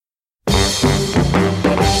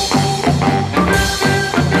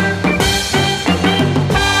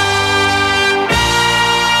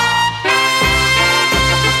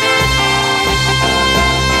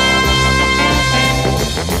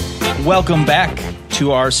Welcome back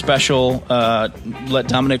to our special Let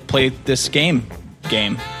Dominic Play This Game. You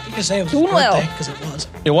can say it was his birthday, because it was.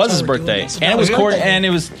 It was his birthday. And it was and it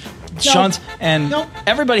was Sean's, and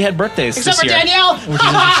everybody had birthdays Except this for year. Danielle! Which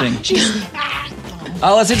is interesting.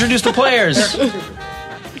 Let's introduce the players.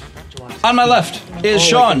 On my left is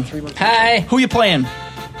Sean. Hi. Who you playing?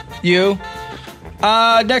 You.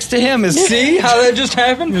 Next to him is... See how that just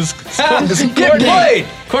happened? Courtney.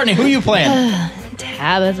 Courtney, who you playing?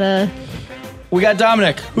 Tabitha. We got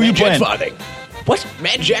Dominic. Who you playing? Farthing. What?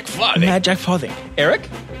 Mad Jack Farthing. Mad Jack Farthing. Eric?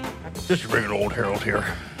 Just bring an old Harold here.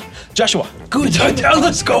 Joshua. Good.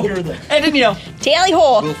 Let's go. And Danielle. Tally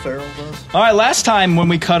ho. Will Ferrell does. All right, last time when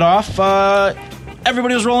we cut off,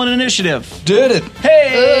 everybody was rolling initiative. Did it.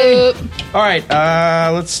 Hey! All right,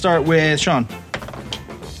 let's start with Sean.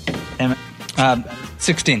 Damn it.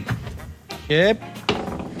 16. Yep.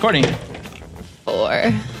 Courtney.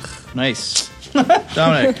 4. Nice.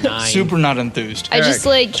 Dominic. 9. Super not enthused. I just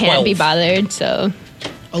can't 12. be bothered, so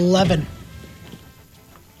 11.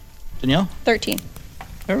 Danielle. 13.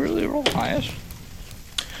 I really roll highest.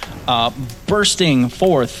 Bursting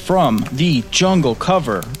forth from the jungle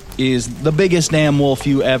cover is the biggest damn wolf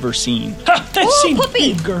you ever seen. Oh,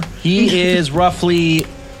 puppy! He is roughly...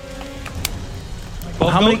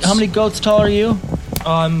 How many goats tall are you?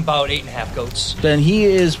 I'm about 8.5 goats. Then he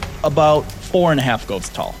is about 4.5 goats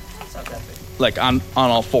tall. It's not that big. Like on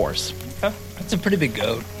all fours. That's a pretty big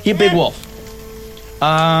goat. He a big wolf.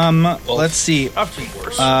 Let's see. I've seen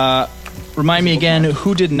worse. Remind me again,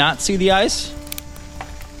 who did not see the eyes?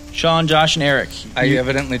 Sean, Josh, and Eric. I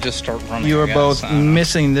evidently just start running. You I are guess. both I don't know.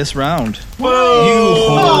 missing this round.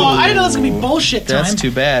 Oh, I didn't know this was going to be bullshit time. That's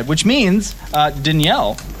too bad. Which means,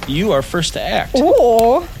 Danielle, you are first to act.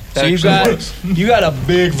 Oh. So you got a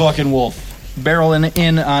big fucking wolf barreling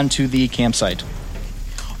in onto the campsite.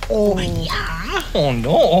 Oh, yeah. Oh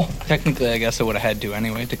no. Technically, I guess I would have had to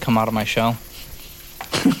anyway to come out of my shell.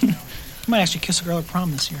 I might actually kiss a girl at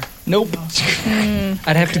prom this year. Nope.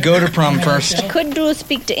 I'd have to go to prom first. Could do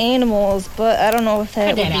speak to animals, but I don't know if that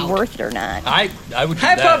would Get be out. worth it or not. I would do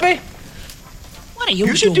Hi, that. puppy. What are you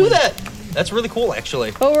You should doing? do that. That's really cool,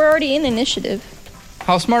 actually. But we're already in initiative.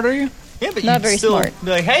 How smart are you? Yeah, but Not you'd very still smart.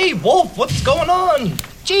 be like, hey, wolf, what's going on?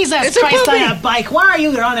 Jesus It's a Christ puppy. on a bike. Why are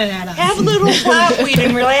you running at us? Have a little flat weed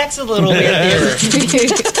and relax a little bit here.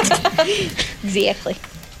 Exactly.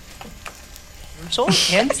 You're so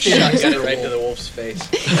against it. Got it right to the wolf's face.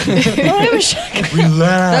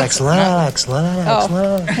 Relax, relax.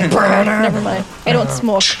 Oh. Never mind. I don't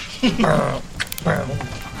smoke.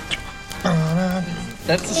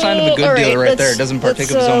 That's the sign of a good All dealer right let's- there. It doesn't partake of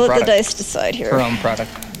his let's, own let product. the dice decide here. Her own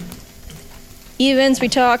product. Evens, we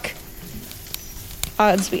talk.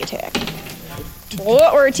 Odds, we attack.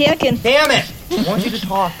 What? We're attacking. Damn it. I want you to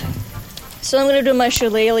talk. So I'm going to do my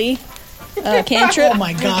shillelagh cantrip. Oh,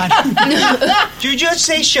 my God. Did you just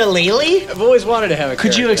say shillelagh? I've always wanted to have a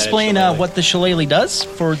Could you character explain that what the shillelagh does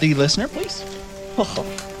for the listener, please?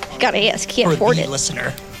 Gotta ask. Can't afford it.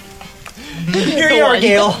 Listener. Here you are,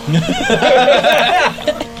 Gail.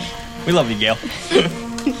 We love you, Gail.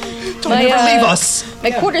 Don't ever leave us. My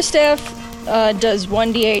quarterstaff does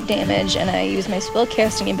 1d8 damage, and I use my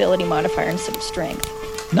spellcasting ability modifier instead of strength.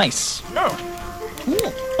 Nice. No.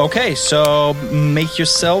 Cool. Okay, so make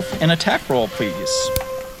yourself an attack roll, please.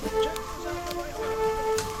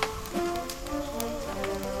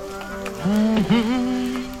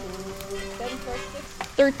 Mm-hmm.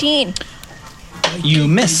 13. You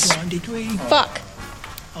miss. 23. Fuck.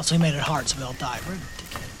 Oh, so he made it hard, so we all die. Right?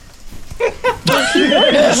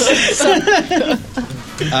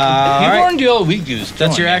 All You right. learned all we used.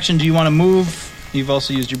 That's your action. Do you want to move? You've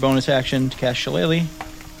also used your bonus action to cast Shillelagh. Do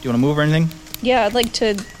you want to move or anything? Yeah, I'd like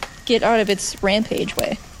to get out of its rampage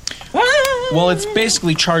way. Well, it's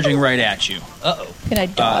basically charging right at you. Uh-oh. Can I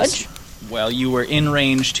dodge? Well, you were in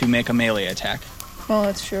range to make a melee attack. Oh,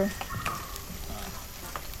 that's true.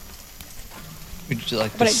 Would you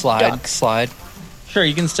like But to I slide? duck. Slide. Sure,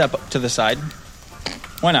 you can step up to the side.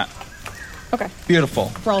 Why not? Okay.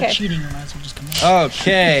 Beautiful. If we're all Okay. cheating, we might as well just come out.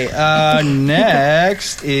 Okay,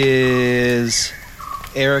 next is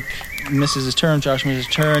Eric misses his turn, Josh misses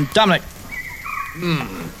his turn. Dominic.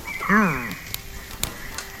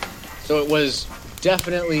 So it was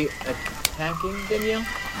definitely attacking Danielle?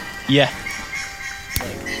 Yeah.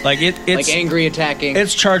 Like it's Like angry attacking.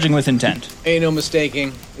 it's charging with intent. Ain't no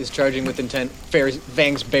mistaking. Is charging with intent.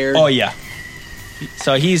 Fangs bared. Oh yeah.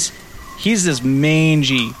 So he's this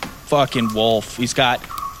mangy fucking wolf. He's got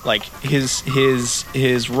like his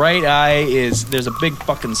right eye is there's a big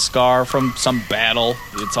fucking scar from some battle.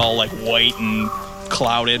 It's all like white and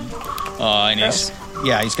clouded. And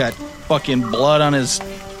he's got fucking blood on his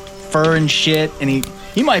fur and shit, and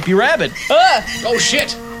he might be rabid. Oh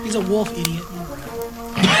shit! He's a wolf idiot.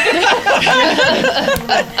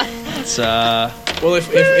 It's Well,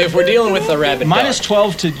 if we're dealing with a rabid minus dog,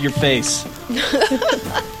 12 to your face.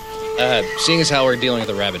 seeing as how we're dealing with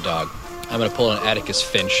a rabid dog, I'm gonna pull an Atticus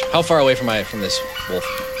Finch. How far away from this wolf?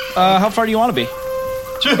 How far do you want to be?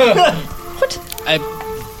 I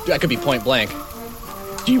could be point blank.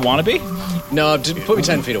 Do you want to be? No, just put me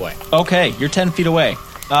 10 feet away. Okay, you're 10 feet away.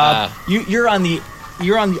 You're on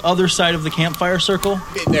the other side of the campfire circle.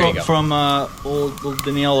 There you go. From old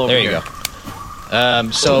Danielle over There you here.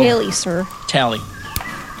 go. So Haley, sir. Tally.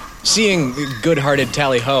 seeing good-hearted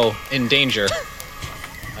Tally Ho in danger,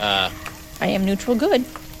 I am neutral good.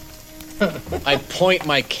 I point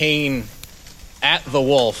my cane at the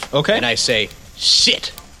wolf. Okay. And I say,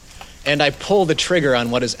 "Shit!" And I pull the trigger on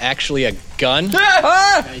what is actually a gun.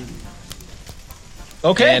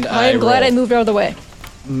 Okay. And I'm glad roll. I moved out of the way.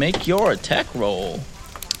 Make your attack roll.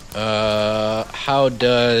 How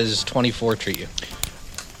does 24 treat you?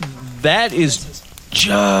 That is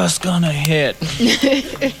just gonna hit.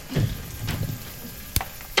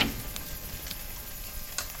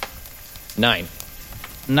 9.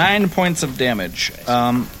 9 points of damage.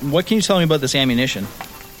 What can you tell me about this ammunition?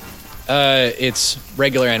 It's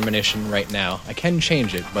regular ammunition right now. I can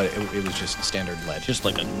change it, but it was just standard lead. Just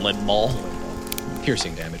like a lead ball.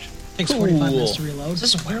 Piercing damage. Takes 45 Cool. minutes to reload. Is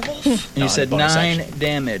this a werewolf? And you No, said bonus 9 action.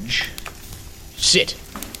 damage. Shit.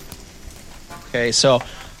 Okay, so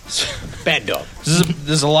Bad dog. this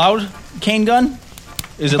is a loud cane gun?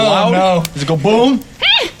 Is it loud? no. Does it go boom?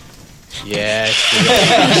 Yes.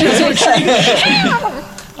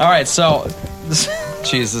 All right, so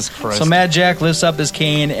Jesus Christ. so Mad Jack lifts up his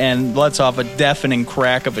cane and lets off a deafening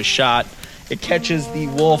crack of a shot. It catches the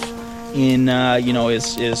wolf in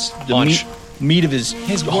his Haunch. meat of his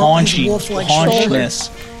haunchy wolf-like haunchness,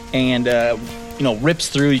 and rips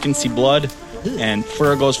through. You can see blood, and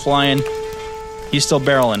fur goes flying. He's still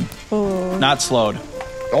barreling, not slowed.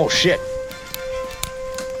 Oh shit!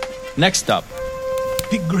 Next up,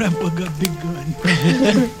 Big grandpa got big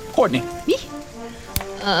gun. Courtney.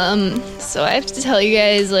 So I have to tell you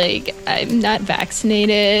guys, like, I'm not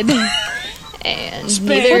vaccinated, and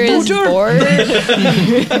neither is Bort.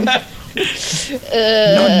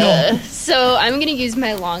 No. So I'm gonna use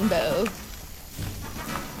my longbow.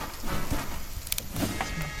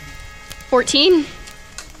 14.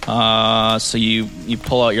 So you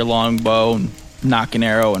pull out your longbow and knock an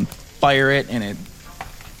arrow and fire it, and it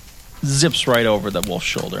zips right over the wolf's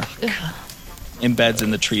shoulder. Embeds in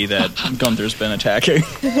the tree that Gunther's been attacking.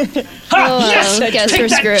 Guess we're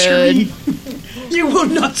screwed. You will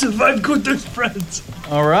not survive Gunther's friends.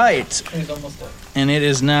 All right, He's almost dead. and it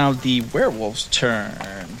is now the werewolf's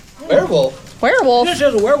turn. Werewolf. Werewolf. This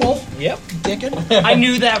is a werewolf. Yep. Dickin'. I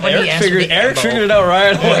knew that when he asked for the Eric ammo. figured it out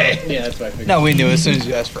right away. Yeah, that's what I figured. No, we knew as soon as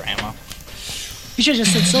you asked for ammo. You should have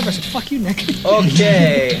just said silver. I said, fuck you, Nick.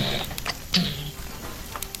 Okay.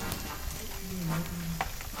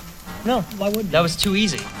 No, why wouldn't That you? was too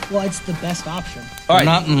easy. Well, it's the best option. All right.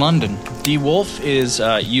 Not in London. The wolf is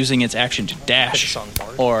using its action to dash, song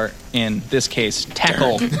part. or in this case,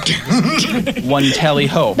 tackle one Tally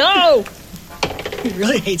Ho. No! He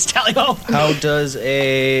really hates Tally Ho. How does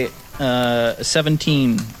a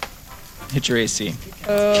 17 hit your AC?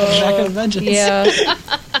 Back of vengeance. Yeah.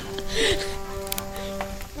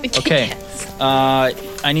 Okay.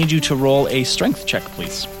 I need you to roll a strength check,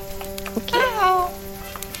 please.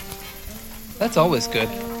 That's always good.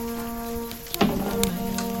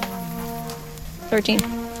 13.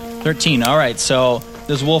 13. All right. So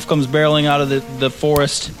this wolf comes barreling out of the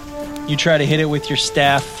forest. You try to hit it with your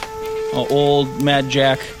staff. Old Mad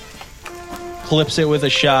Jack clips it with a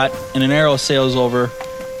shot, and an arrow sails over,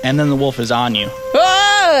 and then the wolf is on you.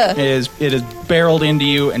 Ah! It is barreled into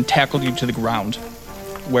you and tackled you to the ground,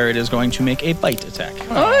 where it is going to make a bite attack.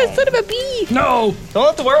 Oh, son of a bee! No! Don't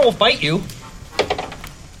let the werewolf bite you.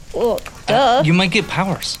 Well, duh. You might get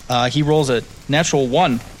powers. He rolls a natural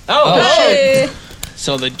 1. Oh, Hey.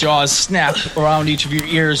 So the jaws snap around each of your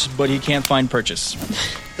ears, but he can't find purchase.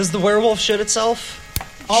 Does the werewolf shit itself?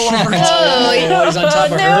 All over it. Oh, he's on top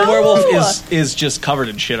of her. The werewolf is just covered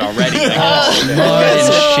in shit already. Like, mud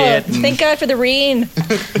and shit. And Thank God for the rain.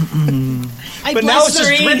 I But now bless it's the just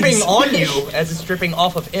rings. dripping on you as it's dripping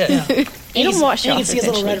off of it. You don't wash You off can see his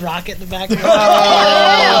little eventually. red rocket in the background.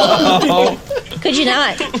 Could you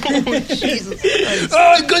not? Oh,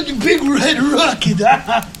 I got the big red rocket.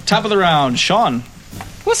 Top of the round, Sean.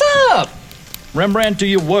 What's up? Rembrandt, do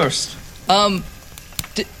your worst.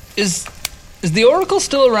 Is the Oracle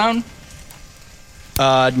still around?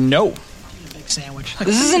 No. Big sandwich.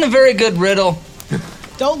 This isn't a very good riddle.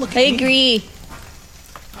 Don't look at I me. agree.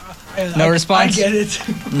 No response? I get it.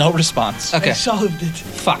 No response. Okay. I solved it.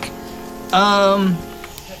 Fuck.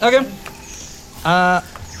 Okay.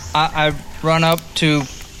 I run up to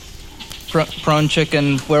Prone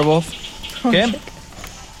Chicken Werewolf. Okay.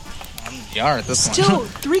 You are at this point. Still,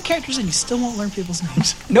 3 characters and you still won't learn people's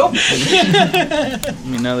names. Nope. I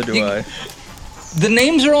mean, neither do I. The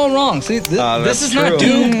names are all wrong. See, this That's is true. not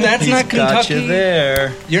Duke. That's He's not Kentucky. got you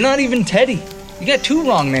there. You're not even Teddy. You got 2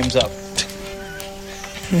 wrong names up.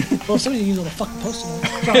 Well, somebody use all the fucking post-it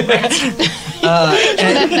notes.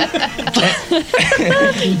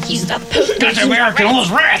 He's not the Got the American, all those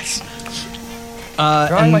rats.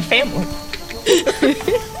 And my family.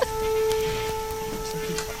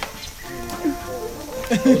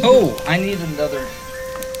 oh, I need another.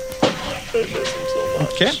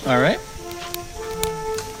 Okay, all right.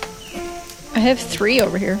 I have 3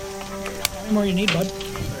 over here. How many more you need, bud?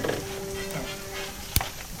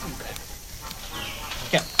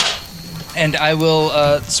 And I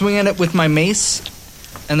will swing at it with my mace,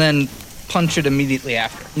 and then punch it immediately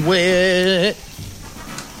after. Wait.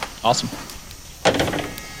 Awesome.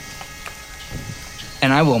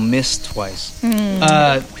 And I will miss twice. Please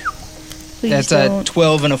That's a don't.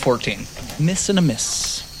 12 and a 14. Miss and a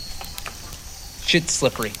miss. Shit's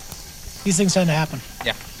slippery. These things tend to happen.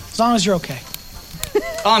 Yeah. As long as you're okay.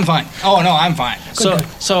 Oh, I'm fine. Oh, no, I'm fine.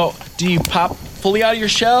 So do you pop fully out of your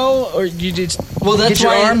shell, or you just Well, that's get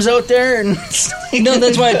your why- arms out there and No,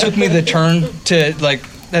 that's why it took me the turn to, like,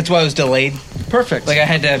 that's why I was delayed. perfect? Like, I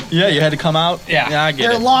had to Yeah, you had to come out. Yeah. I get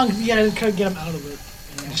They're it. long. You gotta kind of get them out of it.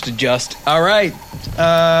 just adjust. All right,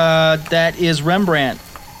 that is Rembrandt.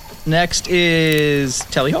 Next is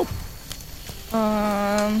Telly Hope.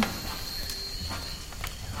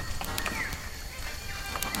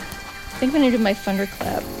 I think I'm gonna do my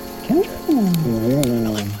thunderclap.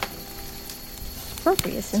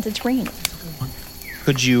 Appropriate since it's raining.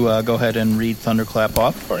 Could you go ahead and read Thunderclap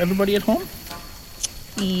off for everybody at home?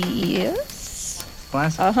 Yes.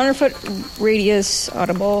 Classic. 100-foot radius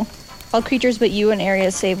audible. All creatures but you in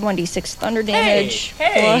areas save 1d6 thunder damage.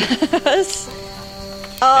 Plus,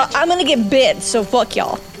 I'm gonna get bit, so fuck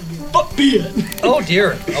y'all. Oh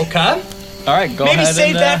dear. Okay. All right, go Maybe ahead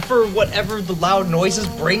save and, that for whatever the loud noises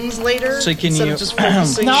brings later. So can instead you- of just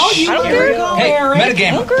focusing? No, you I don't don't care. go Hey, there,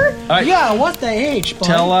 metagame. Bunker? All right, Yeah, what the H,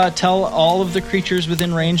 bud? tell all of the creatures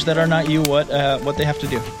within range that are not you what they have to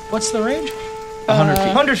do. What's the range? 100 feet.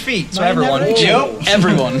 100 feet. So Mine everyone. never- Yep.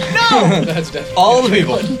 Everyone. That's definitely. All the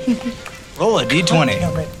people. Roll a d20.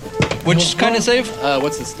 No, right. Which kind of save?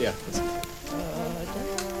 What's this? Yeah.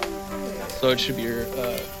 So it should be your.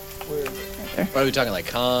 What are we talking, like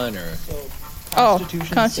con or? Oh,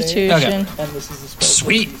 Constitution Constitution. Okay. And this is the spell.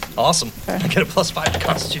 Sweet. Awesome. I get a +5 to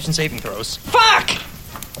Constitution saving throws. Fuck!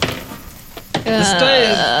 This die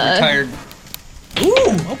is retired.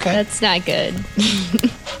 Ooh, okay. That's not good.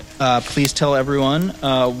 Please tell everyone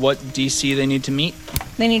what DC they need to meet.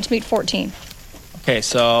 They need to meet 14. Okay,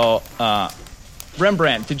 so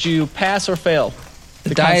Rembrandt, did you pass or fail?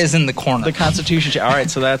 The die is in the corner. The Constitution check. All right,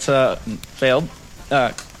 so that's failed.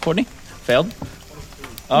 Courtney, failed.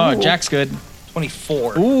 Oh, Jack's good.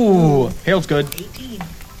 24. Ooh, Harold's good. 18.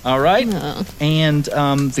 All right, Oh. and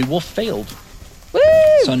the wolf failed. Woo!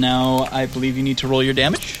 So now I believe you need to roll your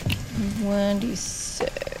damage. 1d6.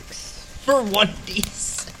 For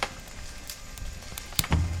 1d6.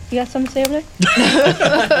 You got something to say over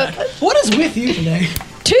there? What is with you today?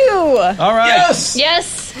 2! All right, Yes.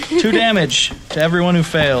 Yes. 2 damage to everyone who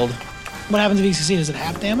failed. What happens if you succeed? Is it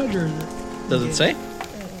half damage or? Does it say?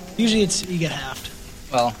 Usually it's you get halved.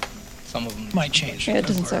 Well, some of them. Might change. Yeah, it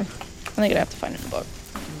doesn't say. I think I'd have to find it in the book.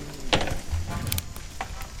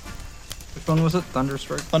 Which one was it?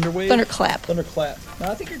 Thunderstrike? Thunderwave? Thunderclap. Thunderclap. No,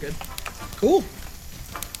 I think you're good. Cool.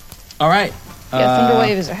 All right. Yeah,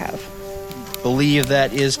 Thunderwave is a half. Believe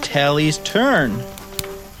that is Tally's turn.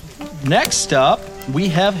 Next up, we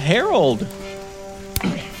have Harold.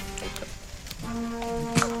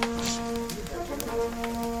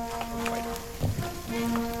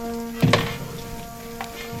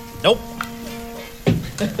 Nope.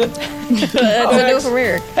 That's a no from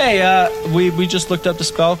Eric. Hey, we just looked up the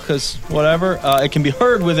spell because whatever. It can be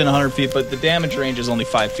heard within 100 feet, but the damage range is only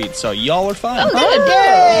 5 feet, so y'all are fine.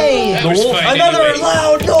 Yay! The wolf, Another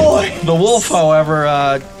loud noise. the wolf, however,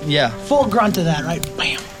 yeah, Full grunt to that, right?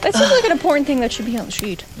 Bam. That seems like an important thing that should be on the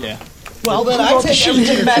sheet. yeah. Well, then I take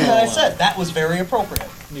everything back that I said. That was very appropriate.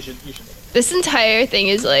 You should. This entire thing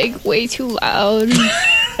is like way too loud.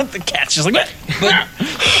 The cat's just like.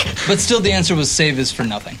 But still, the answer was save is for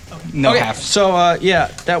nothing. No Okay, half. so yeah,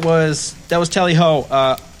 that was Tally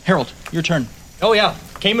Ho. Harold, your turn. Oh yeah,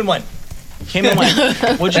 came and went. Came in my.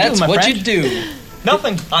 What'd you That's do, my what friend? you do.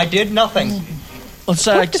 Nothing. I did nothing. Let's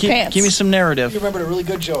Pooped his pants. give me some narrative. You remembered a really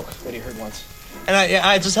good joke that he heard once. And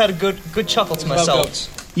I just had a good chuckle to About myself. goats.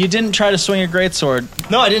 You didn't try to swing a greatsword.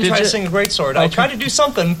 No, I didn't Did try you? to sing a great sword. I tried to do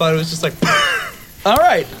something, but it was just like All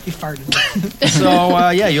right. He farted. So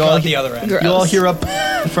yeah, you all at the other end. Gross. you all hear up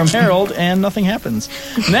from Harold, and nothing happens.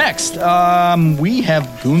 Next, we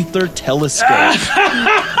have Gunther Telescope.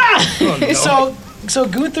 So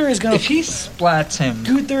Gunther is gonna If he splats him,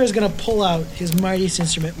 pull out his mightiest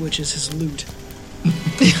instrument, which is his lute,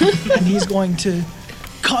 and he's going to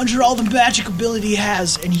conjure all the magic ability he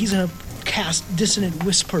has, and he's gonna cast Dissonant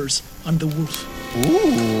Whispers on the wolf.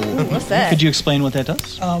 Ooh. What's that? Could you explain what that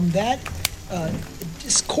does? That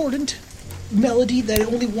discordant melody that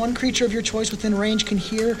only one creature of your choice within range can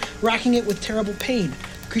hear, racking it with terrible pain.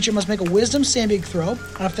 Creature must make a wisdom saving throw.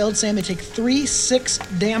 On a failed save, they take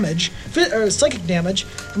 3/6 damage, psychic damage,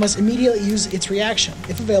 and must immediately use its reaction,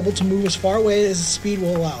 if available, to move as far away as its speed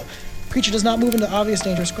will allow. Creature does not move into obvious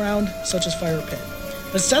dangerous ground, such as fire or pit.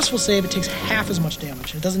 A successful save, it takes half as much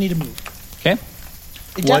damage. It doesn't need to move. Okay. A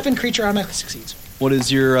What- deafened creature automatically succeeds. What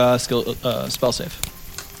is your spell save?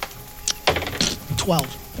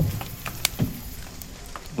 12.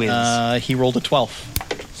 He rolled a 12.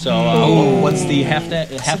 So what's the half So damage?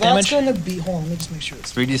 that's going to be. Hold on, let me just make sure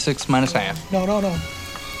it's. 3d6 minus half. No.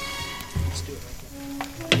 Let's do it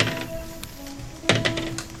right now.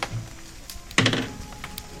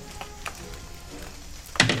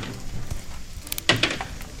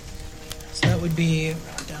 So that would be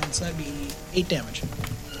down. So that'd be 8 damage.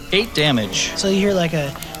 8 damage. So you hear like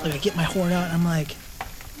I get my horn out and I'm like,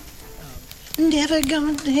 never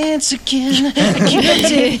gonna dance again. I can't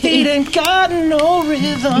take feet and got no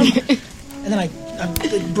rhythm. And then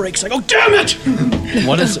it breaks. Like, oh damn it!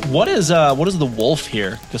 What is the wolf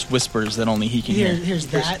here? Just whispers that only he can hear. Here's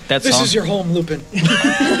that. That This song? is your home, Lupin.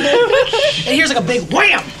 And here's like a big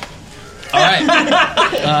wham. All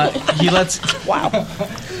right. He lets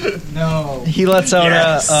No. he lets out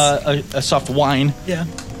a soft whine. Yeah.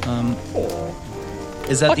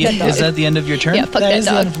 Is that Fuck that dog. is that the end of your turn? Yeah, fuck That that is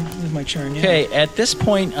the dog. end of my turn. Yeah. Okay. At this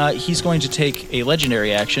point, he's going to take a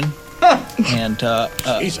legendary action and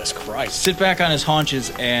Jesus Christ. sit back on his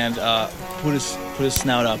haunches and put his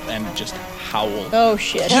snout up and just howl. Oh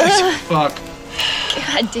shit. Fuck.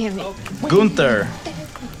 God damn it. Gunther,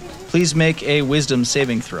 please make a wisdom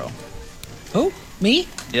saving throw. Oh, me?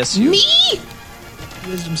 Yes, you. Me?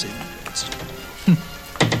 Wisdom saving.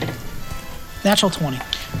 Natural 20.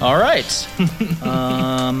 All right.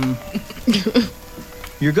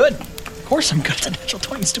 You're good. Of course I'm good at the natural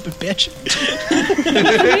 20, stupid bitch.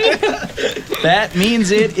 That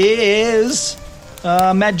means it is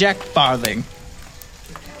Mad Jack Farthing.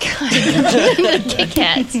 Kit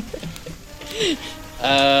Kats.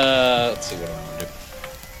 Let's see what I want to do.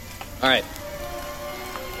 All right.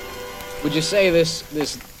 Would you say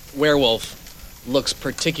this werewolf looks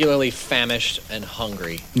particularly famished and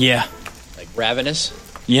hungry, Yeah. like ravenous?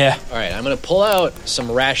 Yeah. All right, I'm gonna pull out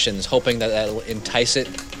some rations, hoping that that'll entice it.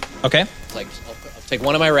 Okay. Like, I'll take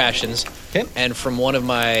one of my rations, Okay. and from one of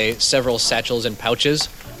my several satchels and pouches,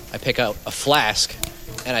 I pick out a flask,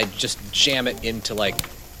 and I just jam it into like,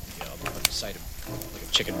 a side of like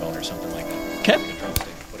a chicken bone or something like that. Okay. Like a drumstick,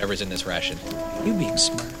 whatever's in this ration, You being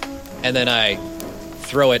smart. and then I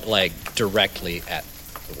throw it like directly at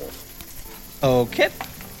the wolf. Okay.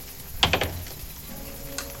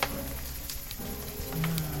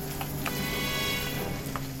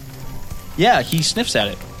 Yeah, he sniffs at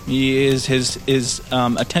it. His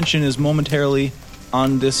attention is momentarily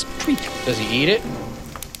on this treat. Does he eat it?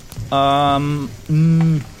 Roll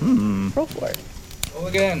for it. Go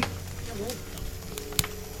again.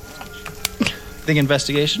 Think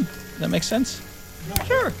investigation. That makes sense.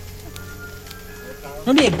 Sure.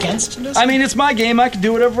 Nobody against this? I mean, it's my game. I can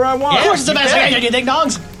do whatever I want. of course it's the best way to do ding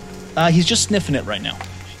dongs. He's just sniffing it right now.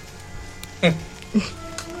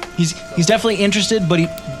 He's definitely interested, but he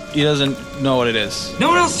doesn't know what it is. No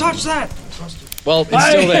one else touch that. Well, it's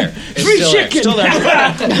still there. It's Free still chicken. Still there.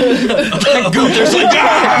 Gunther's like,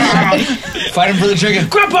 Fight him for the chicken.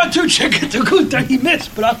 Grab on 2 chicken to Gunther. He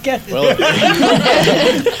missed, but I'll get it. Well,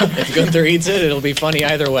 if Gunther eats it, it'll be funny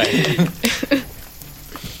either way.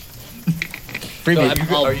 So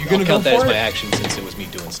I'll count that as my action since it was me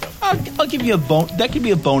doing stuff. I'll give you that could be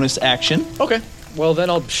a bonus action. Okay. Well, then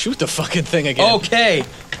I'll shoot the fucking thing again. Okay.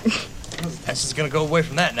 That's just gonna go away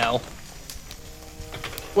from that now.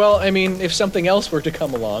 Well, I mean, if something else were to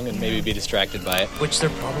come along and maybe be distracted by it. Which there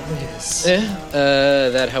probably is.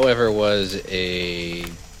 That, however, was a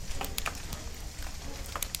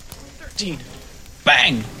 13.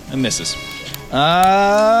 Bang! It misses.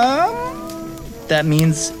 that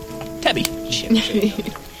means Tebby.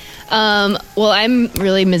 Well, I'm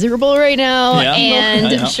really miserable right now, Yeah. and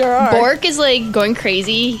I know. Sure are. Bork is like going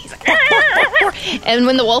crazy. He's like, and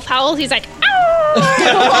when the wolf howls, he's like,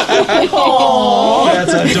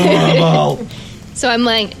 That's adorable. so I'm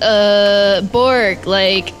like, Bork,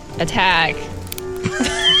 like, attack.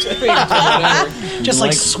 Just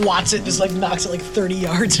like swats it, just like knocks it like 30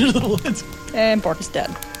 yards into the woods. And Bork is dead.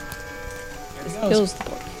 Kills the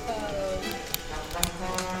Bork.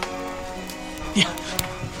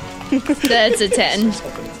 That's a 10.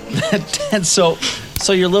 And so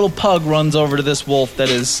your little pug runs over to this wolf that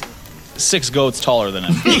is 6 goats taller than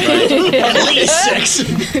him. Right? At least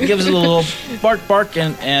 6. He gives it a little bark,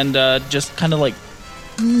 and just kind of like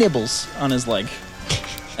nibbles on his leg.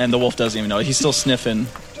 And the wolf doesn't even know. He's still sniffing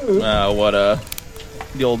what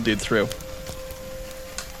the old dude threw.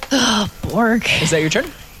 Bork. Is that your turn?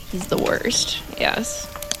 He's the worst. Yes.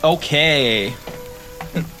 Okay.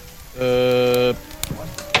 Don't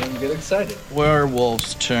get excited.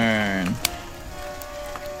 Werewolf's turn.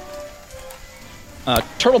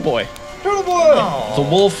 Turtle Boy. Turtle boy.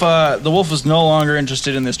 The wolf is no longer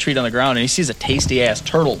interested in this treat on the ground, and he sees a tasty ass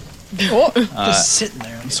turtle. Just sitting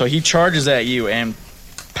there. So he charges at you and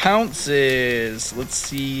pounces. Let's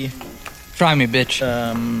see. Try me, bitch.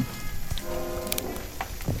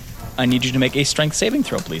 I need you to make a strength saving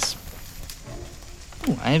throw, please.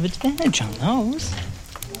 Ooh, I have advantage on those.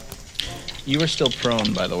 You are still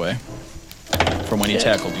prone, by the way, from when he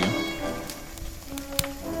tackled you.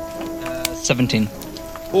 17.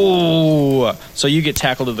 Ooh, so you get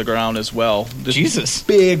tackled to the ground as well. This Jesus.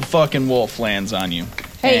 big fucking wolf lands on you.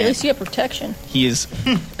 Hey, at And least you have protection. he is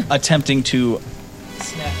attempting to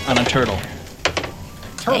on a turtle.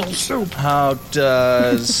 Turtle soup. How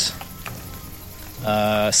does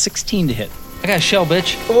 16 to hit? I got a shell,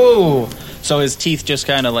 bitch. Oh, so his teeth just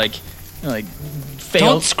kind of like Don't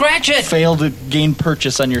failed scratch it! fail to gain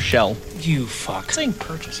purchase on your shell. You fuck. Saying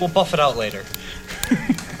purchase. We'll buff it out later.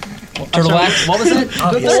 Turtle wax? What was that?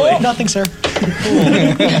 Oh, nothing, sir.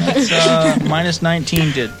 It's minus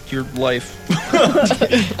 19 to your life.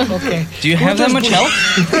 Okay. Do you have that much health?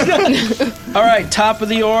 All right, top of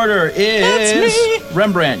the order is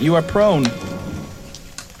Rembrandt. You are prone.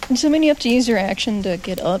 Does that mean you have to use your action to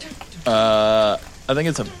get up? I think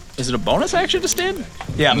is it a bonus action to stand?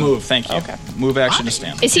 Yeah, move. Thank you. Okay. Move action to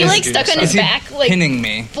stand. Is he like stuck on his Is he back, like pinning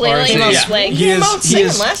me? flailing on his leg? He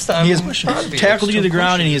is last time. He has tackled you to the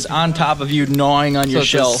ground, and he is on top of you, gnawing on So your it's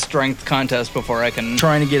shell, a strength contest before I can...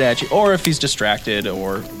 trying to get at you. Or if he's distracted,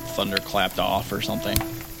 or thunder clapped off, or something.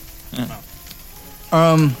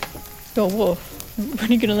 Yo, wolf. When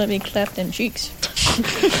are you gonna let me clap them cheeks?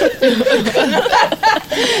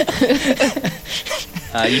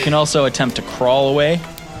 You can also attempt to crawl away.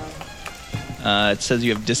 It says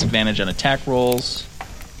you have disadvantage on attack rolls.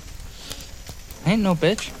 I ain't no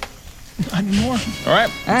bitch. Anymore. All right,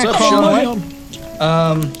 what's up, crawl Sean? away.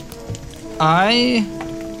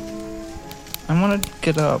 I want to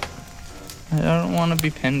get up. I don't want to be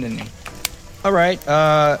pinned in you. All right.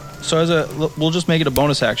 So we'll just make it a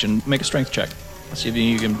bonus action. Make a strength check. Let's see if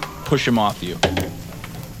you can push him off you.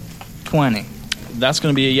 20. That's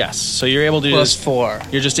going to be a yes. So you're able to Plus just 4.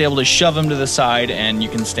 you're just able to shove him to the side, and you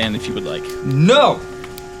can stand if you would like. No!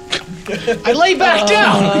 I lay back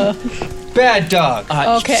down. Bad dog.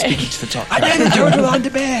 Okay. Speaking to the talk. I did the turtle onto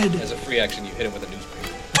bed. As a free action, you hit him with a newspaper.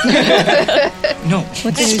 No.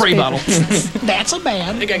 What's a Spray newspaper? bottle. That's a I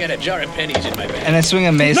man. think I got a jar of pennies in my bag. And I swing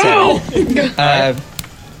a mace at him.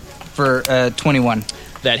 For 21.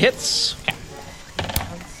 That hits.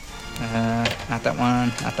 Not that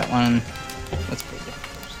one. Not that one. Let's put it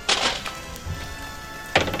first.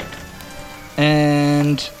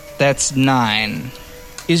 And that's 9.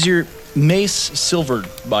 Is your mace silvered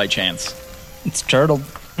by chance? It's turtle.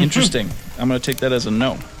 Interesting. I'm going to take that as a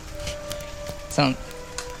no. Sound.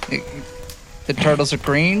 The turtles are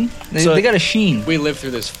green. So- They got a sheen. We lived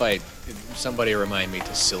through this fight. Somebody remind me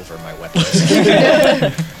to silver my weapons.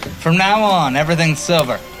 From now on, everything's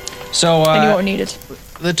silver. So And you won't need it.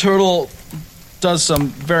 the turtle does some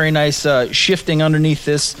very nice shifting underneath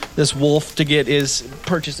this wolf to get his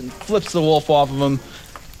purchase and flips the wolf off of him.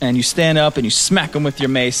 And you stand up and you smack him with your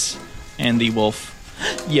mace, and the wolf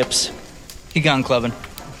yips. He gone clubbing.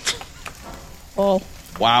 Oh,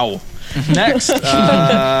 Wow. Next,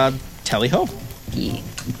 Tally Ho. yeah.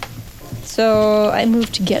 So I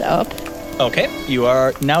moved to get up. Okay, you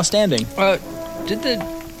are now standing. Did the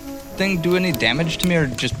thing do any damage to me or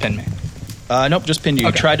just pin me? Nope, just pinned you.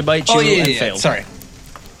 Okay. Tried to bite you and failed. Sorry.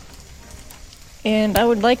 And I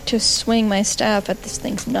would like to swing my staff at this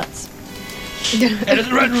thing's nuts.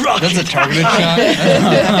 That's a targeted shot.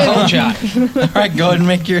 Phone shot. All right, go ahead and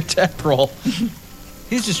make your attack roll.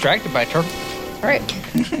 He's distracted by turtle. All right.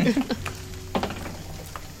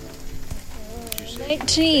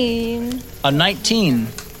 19. A 19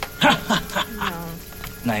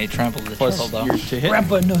 Now you trampled the plus turtle, though. your to hit.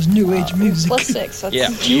 Grandpa knows new age music. Plus 6. That's Yeah,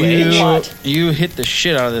 a lot. you hit the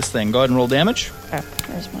shit out of this thing. Go ahead and roll damage. Crap,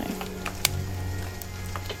 where's my...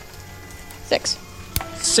 6.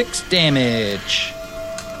 6 damage.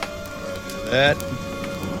 That.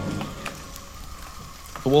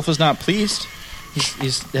 The wolf is not pleased. He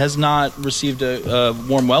has not received a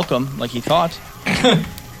warm welcome like he thought.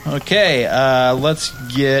 Okay, let's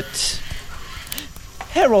get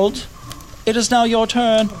Harold. It is now your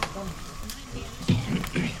turn.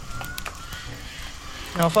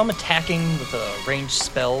 Now, if I'm attacking with a ranged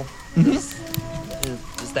spell, is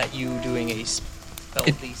that you doing a spell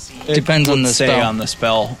DC? It depends on would the say spell. on the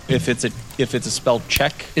spell if it's a spell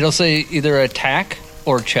check. It'll say either attack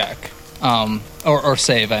or check, or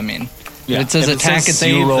save. I mean, if it says attack, it's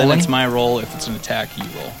save, you rolling. then it's my roll. If it's an attack, you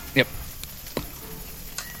roll. Yep.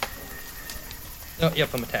 Oh,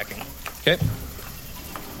 yep, I'm attacking. Okay.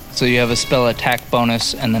 So you have a spell attack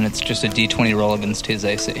bonus, and then it's just a D20 roll against his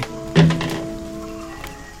AC.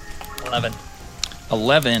 11.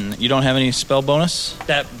 11. You don't have any spell bonus?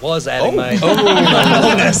 That was adding my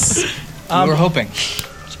bonus. We were hoping.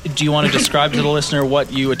 Do you want to describe to the listener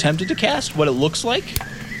what you attempted to cast? What it looks like?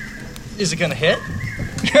 Is it gonna hit?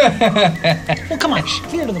 Well, come on.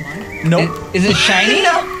 Fear to the mind. Nope. Is it shiny?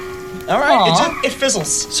 All right. It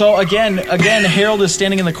fizzles. So again, Harold is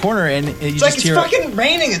standing in the corner, and you It's just like it's hear. fucking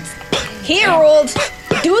raining. It's Harold,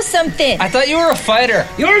 do something. I thought you were a fighter.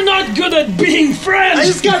 You're not good at being friends. I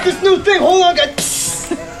just got this new thing. Hold on,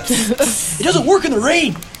 guys. It doesn't work in the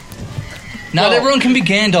rain. Not everyone can be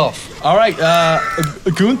Gandalf. All right,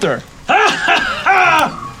 Gunther.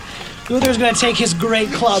 Luther's gonna take his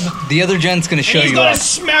great club. The other gent's gonna show He's you gonna up.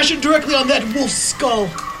 smash it directly on that wolf's skull.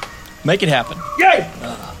 Make it happen. Yay!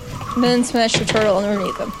 And then smash the turtle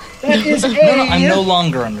underneath him. That is a No, I'm no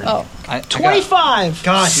longer under. Oh. I got 25.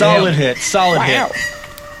 God, Solid hit. Solid Wow. hit.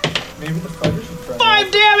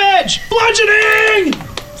 5 damage! Bludgeoning!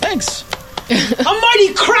 Thanks. A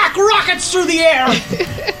mighty crack rockets through the air!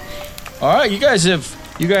 All right, you guys have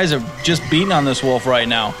just beaten on this wolf right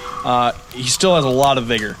now. He still has a lot of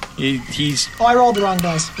vigor. He's Oh, I rolled the wrong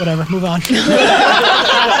dice. Whatever. Move on. too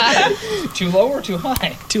low or too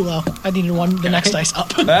high? Too low. I needed the next dice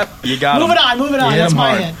up. you got him. Moving on. You hit That's him my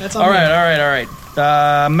hard. hit. That's all right.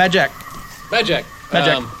 Magic. Magic.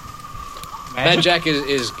 Magic. Magic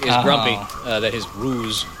is grumpy that his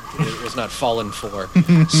ruse was not fallen for.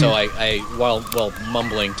 So I while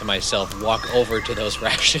mumbling to myself, walk over to those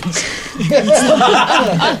rations.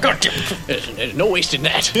 There's no wasting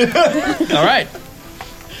that. All right.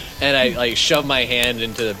 And I shove my hand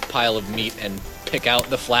into the pile of meat and pick out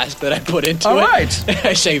the flask that I put into All it. right. And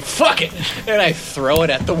I say, fuck it. And I throw it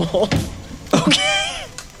at the wolf.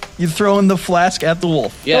 You throwing the flask at the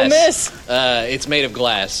wolf. Yes. miss. It's made of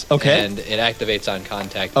glass. Okay. And it activates on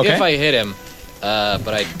contact. Okay. If I hit him,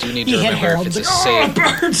 but I do need to He hit remember Harold. if it's He's a like,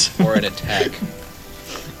 save or an attack.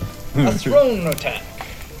 A thrown attack.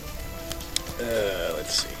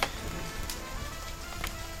 Let's see.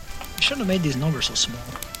 You shouldn't have made these numbers so small.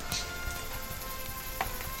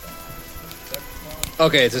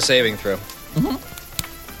 Okay, it's a saving throw.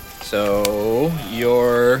 So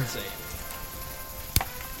you're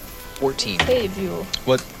 14. Save you.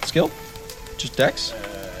 What skill? Just dex?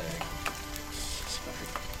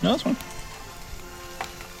 No, that's one.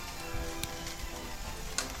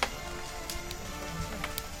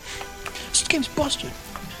 This game's busted.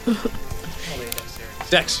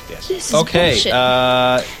 Dex, yes. This is Okay,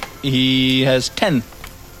 bullshit. he has 10.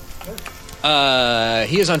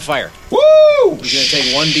 He is on fire. Woo! He's gonna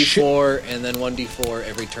take 1d4 and then 1d4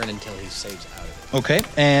 every turn until he saves out of it. Okay,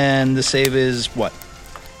 and the save is what?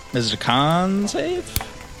 Is it a con save?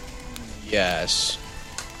 Yes.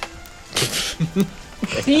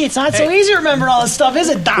 See, it's not so easy to remember all this stuff, is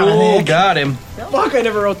it, Oh, Dominic? got him. Fuck, I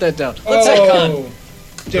never wrote that down. Let's say con.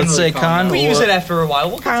 Let's say con. We use it after a while.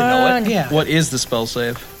 We'll get to know it. Yeah. What is the spell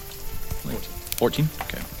save? 14?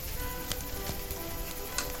 Okay.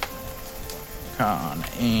 Con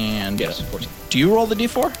and... Yes, 14. Do you roll the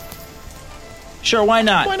d4? Sure, why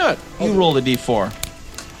not? Why not? You roll the d4.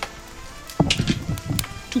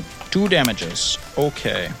 Two damages.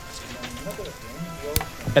 Okay.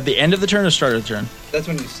 At the end of the turn or start of the turn? That's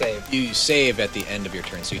when you save. You save at the end of your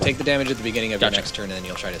turn. So you take the damage at the beginning of Gotcha. your next turn, and then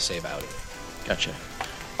you'll try to save out of it. Gotcha.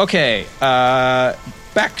 Okay,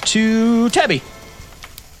 back to Tabby.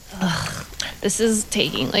 This is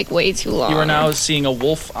taking like way too long. You are now seeing a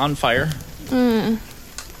wolf on fire.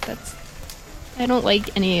 That's. I don't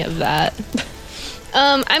like any of that.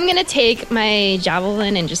 I'm gonna take my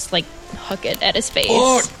javelin and just like huck it at his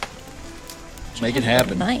face. Make it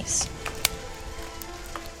happen. Nice.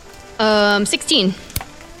 16.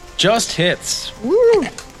 Just hits. Woo!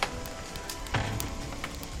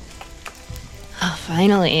 Oh,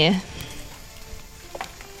 finally.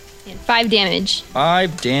 And 5 damage.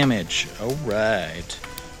 5 damage. All right.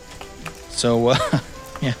 So,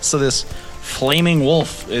 so this flaming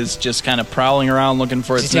wolf is just kind of prowling around looking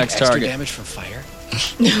for its Does he take next extra target. damage from fire?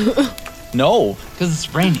 No, Because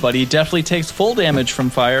it's raining. but he definitely takes full damage from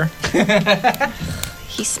fire.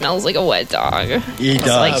 He smells like a wet dog. He It's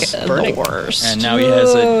like the worst. And now he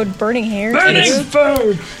has Dude, burning hair. Burning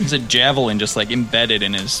food. a javelin just like embedded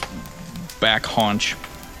in his back haunch.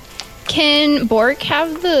 Can Bork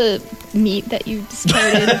have the meat that you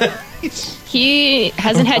discarded? He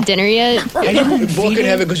hasn't had dinner yet. Bork can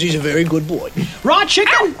have it because he's a very good boy. Raw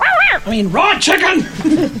chicken. I mean, raw chicken.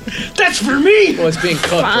 That's for me. Well, it's being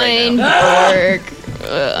cooked right Fine, now. Bork.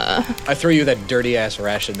 I threw you that dirty ass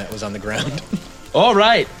ration that was on the ground. All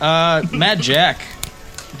right, Mad Jack.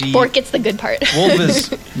 The Bork gets the good part. wolf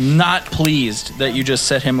is not pleased that you just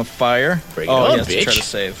set him afire. Bring it oh, on, he has to try bitch. to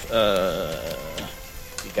save.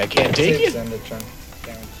 I can't take you.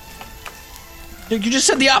 You just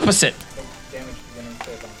said the opposite.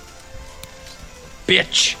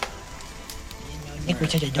 Bitch.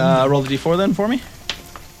 Roll the d4 then for me.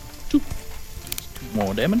 2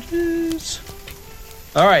 more damages.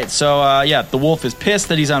 All right, so the wolf is pissed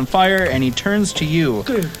that he's on fire, and he turns to you.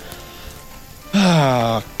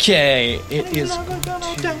 Okay, it is.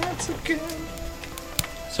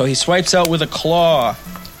 So he swipes out with a claw.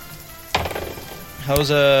 How's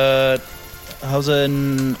an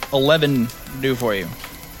 11 do for you?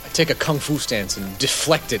 I take a kung fu stance and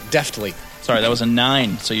deflect it deftly, Sorry, that was a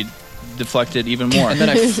 9, so you deflected even more. and then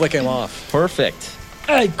I flick him off. Perfect.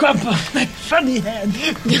 Hey, Grandpa, my funny hand.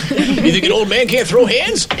 You think an old man can't throw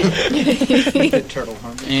hands? Turtle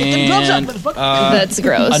hunt. gloves up, And motherfucker. That's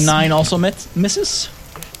gross. a 9 also misses.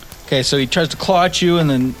 Okay, so he tries to claw at you and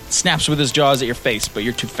then snaps with his jaws at your face, but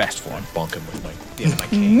you're too fast for him. Bonk him with the end of my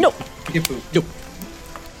cane. Nope. Nope.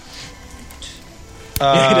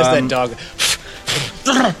 He does that dog.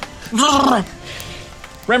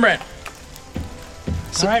 Rembrandt.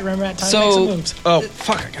 All right, Rembrandt, time so- to make some moves. Oh,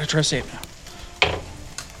 fuck, I gotta try to save now.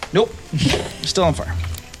 Nope. Still on fire.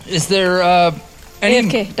 Is there any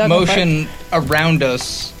AFK, dog on motion around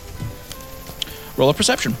us? Roll a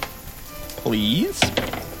perception. Please.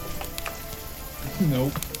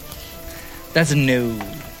 Nope. That's a no.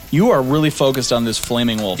 You are really focused on this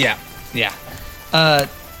flaming wolf. Yeah.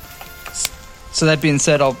 So that being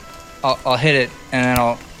said, I'll hit it, and then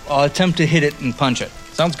I'll attempt to hit it and punch it.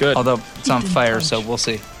 Sounds good. Although it's on fire, so we'll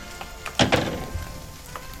see.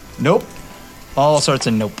 Nope. All sorts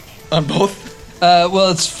of nope. On both?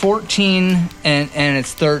 Well, it's 14 and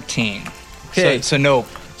it's 13. Okay. So nope.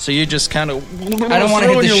 So you just kind of. I don't wanna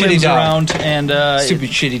hit the shitty dog. around and Stupid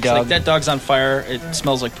shitty it's dog. like that dog's on fire. It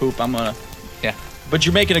smells like poop. I'm gonna. Yeah. But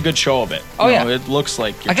you're making a good show of it. Oh, You yeah. know, it looks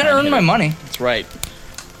like you're I gotta trying to earn hit my it. money. That's right.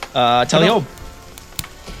 Tally ho.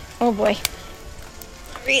 Oh boy.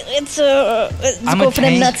 Let's I'm go a for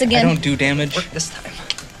tank. them nuts I again. don't do damage. This time.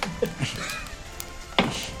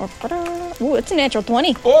 Ooh, it's a natural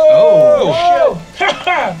 20. Oh!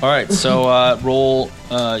 All right, so roll.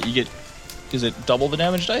 You get. Is it double the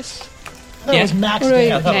damage dice? That was max Right,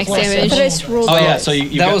 damage. max Plus damage. But I just rolled Oh it. yeah, so you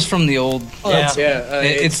that got, was from the old. Yeah.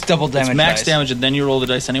 It's double damage. it's max dice. damage, and then you roll the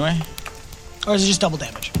dice anyway. Or is it just double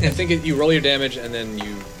damage? I think you roll your damage and then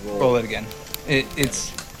you Roll it again.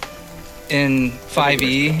 It's in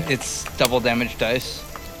 5e. It's double damage dice.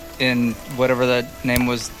 In whatever the name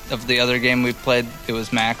was of the other game we played, it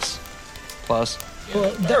was max plus.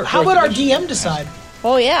 Well, how about our DM decide?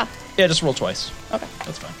 Oh yeah. Yeah, just roll twice. Okay.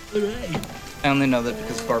 That's fine. I only know that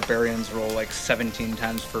because barbarians roll like 17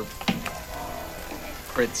 times for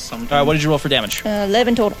crits sometimes. All right, what did you roll for damage?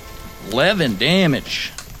 11 total. 11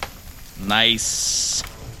 damage. Nice.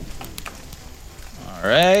 All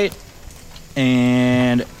right.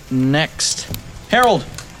 And next, Harold.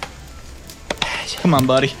 Come on,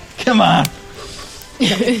 buddy. Come on. Roll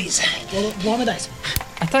the dice.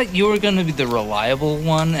 I thought you were going to be the reliable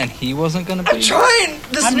one, and he wasn't going to be. Trying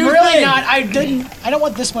this I'm new really thing. not. I don't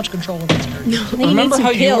want this much control of this character. I think he Remember needs some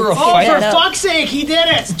how you pills. were a Oh, fighter? for Yeah. fuck's sake, he did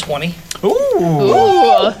it! 20. Ooh. Ooh.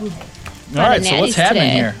 All right, so natties what's happening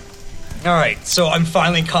today. here? All right, so I'm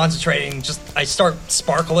finally concentrating. I start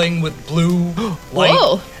sparkling with blue light,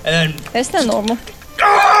 Whoa. and then That's not normal.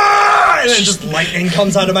 And then just lightning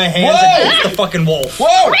comes out of my hands and hits the fucking wolf.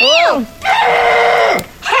 Whoa!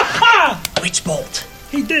 Witch bolt.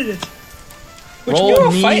 He did it.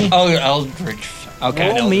 Roll me, Oh, Eldritch. Okay.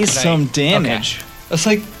 roll no, me right. some damage. Okay. It's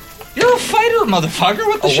like, you're a fighter, motherfucker.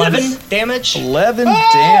 What the 11 shit? damage. 11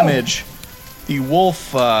 damage. The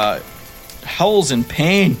wolf howls in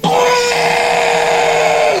pain.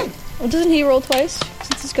 Well, doesn't he roll twice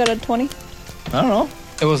since he's got a 20? I don't know.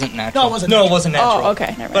 It wasn't natural. No, it wasn't. No, it wasn't natural. Oh,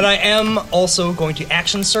 okay. Never But mind. I am also going to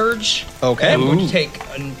action surge. Okay. I'm going to Ooh. take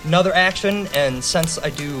another action, and since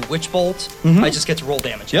I do Witch Bolt, I just get to roll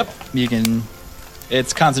damage. Yep. You can.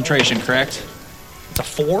 It's concentration, correct? It's a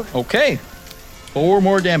 4. Okay. 4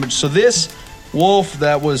 more damage. So this wolf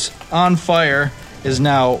that was on fire is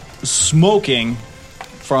now smoking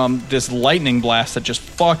from this lightning blast that just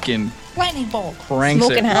fucking Lightning bolt. cranks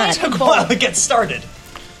Smoking it. hot. Took a while to get started.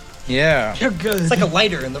 Yeah. You're good. It's like a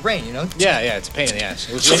lighter in the rain, you know? Yeah, it's a pain in the ass.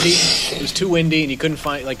 It was windy. It was too windy, and you couldn't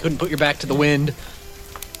put your back to the wind.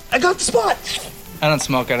 I got the spot. I don't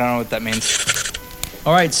smoke. I don't know what that means.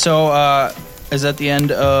 All right. So is that the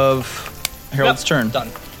end of Harold's turn?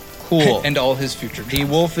 Done. Cool. And all his future. The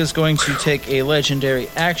wolf is going to take a legendary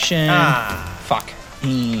action. Fuck.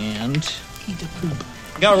 And Eat the poop.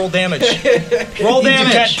 You gotta roll damage. Roll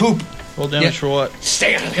damage. Poop. roll damage Yeah. for what?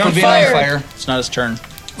 Stay out of For being on fire. It's not his turn.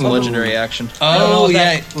 It's a legendary action. Oh,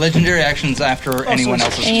 yeah. Legendary actions after anyone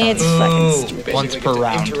else's turn. It's fucking stupid. Once per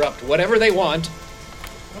round. Interrupt whatever they want.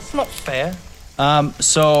 That's not fair.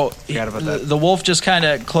 So Forgot about that. the wolf just kind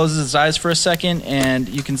of closes his eyes for a second, and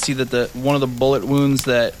you can see that one of the bullet wounds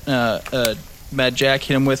that Mad Jack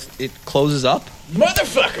hit him with, it closes up,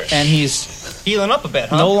 Motherfucker! and he's Healing up a bit,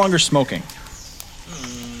 huh? no longer smoking.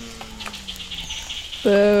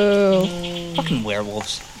 Boo. Fucking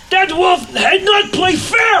werewolves. That wolf had not played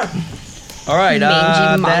fair. All right, Mangy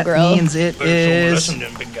that mongrel. means it is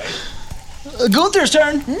them, big guy. Gunther's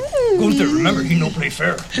turn. Gunther, remember, he no play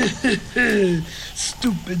fair.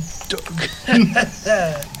 Stupid dog. I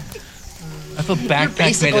have a backpack made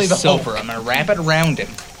basically of the silver. I'm gonna wrap it around him.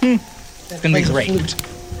 It's gonna be great.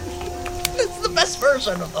 It's the best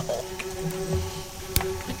version of the Hulk.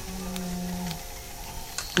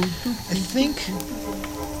 I think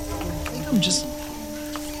I'm just.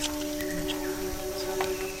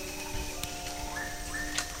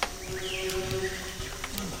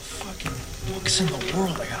 Fucking books in the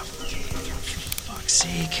world I got. For fuck's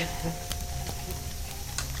sake.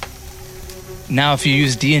 Now, if you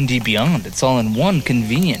use D&D Beyond, it's all in one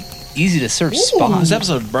convenient, easy to search spot. This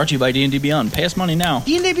episode brought to you by D&D Beyond. Pay us money now.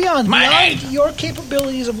 D&D Beyond, beyond your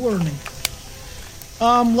capabilities of learning.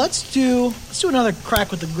 Let's do another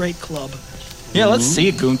crack with the Great Club. Yeah, let's see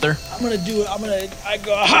it, Gunther. I'm gonna do it. I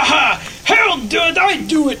go, ha ha! Harold do it. I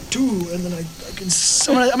do it too. And then I'm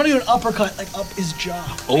gonna do an uppercut like up his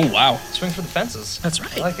jaw. Oh wow. Swing for the fences. That's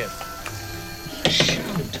right. I like it.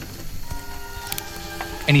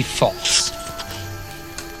 And he falls.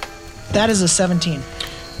 That is a 17.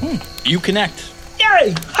 You connect.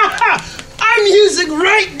 Yay! Ha ha! I'm using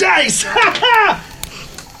right dice. Ha ha!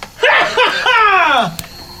 Ha ha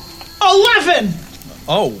ha! 11.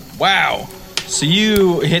 Oh wow. So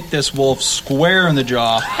you hit this wolf square in the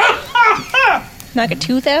jaw. Knock a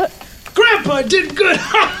tooth out? Grandpa did good.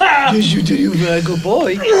 Ha ha! Yes, you do, you very good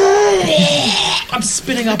boy. I'm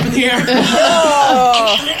spinning up in the air.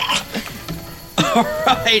 All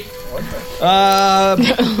right.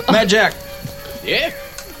 Mad Jack, Yeah.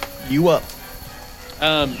 you up.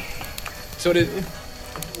 So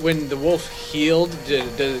when the wolf healed,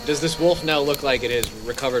 does this wolf now look like it has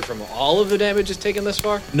recovered from all of the damage it's taken thus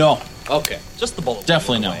far? No, Okay. Just the bullet.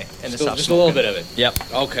 definitely no. And Still, just a little bit of it. Yep.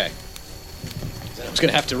 Okay. I was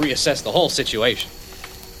gonna have to reassess the whole situation.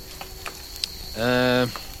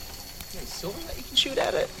 Silver that you can shoot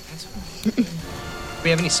at it. Do we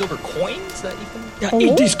have any silver coins that you can?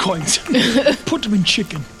 Yeah, eat these coins. Put them in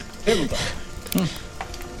chicken.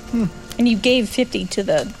 And you gave 50 to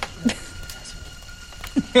the.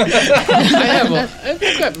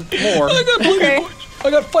 I've got more. I got plenty Okay. of coins. I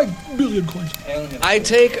got 5 billion coins. I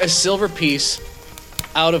take a silver piece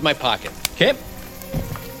out of my pocket. Okay.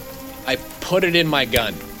 I put it in my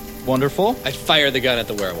gun. Wonderful. I fire the gun at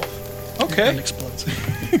the werewolf. Okay. Explodes.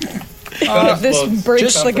 This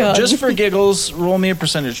breaks the gun. Just for giggles, roll me a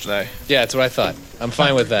percentage die. Yeah, that's what I thought. I'm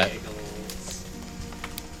fine with that.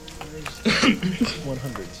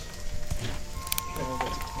 100s.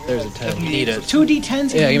 There's a 10. Eat it.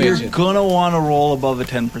 2d10s. Yeah, give me a You're 2. gonna want to roll above a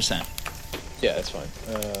 10%. Yeah, that's fine.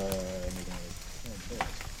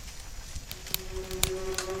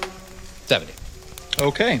 70.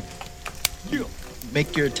 Okay.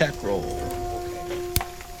 Make your attack roll.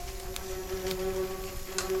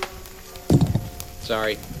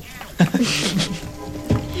 Sorry.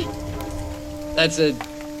 That's a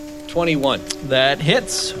 21. That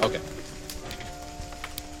hits. Okay.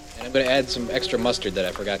 And I'm going to add some extra mustard that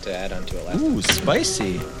I forgot to add onto it last time. Ooh,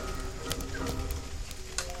 spicy.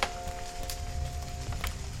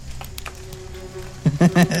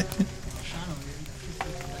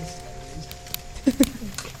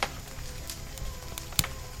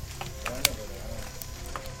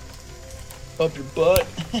 Up your butt.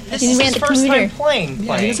 This You is ran his the first time computer. playing.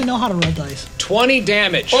 Yeah, he doesn't know how to roll dice. 20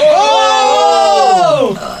 damage.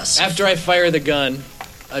 Oh! After I fire the gun,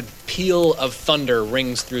 a peal of thunder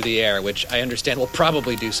rings through the air, which I understand will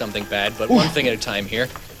probably do something bad, but one thing at a time here.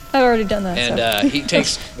 I've already done that. And so. he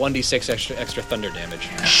takes 1d6 extra thunder damage.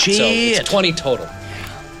 Shit. So it's 20 total.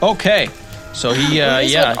 Okay. So he, What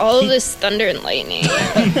is yeah, with all of this thunder and lightning?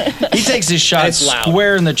 he takes his shot It's loud.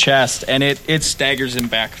 square in the chest, and it staggers him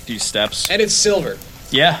back a few steps. And it's silver.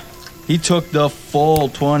 Yeah, he took the full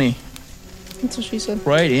 20 That's what she said.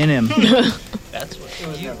 right in him. That's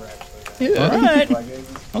what you. All right. Hey,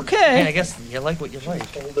 Okay. I guess you like what you like.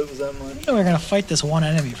 I know we're gonna fight this one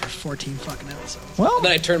enemy for 14 fucking episodes. Well, And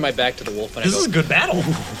then I turn my back to the wolf and This I is go, a good battle.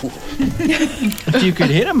 if you could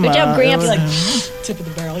hit him. Good job, Gramps. You're like tip of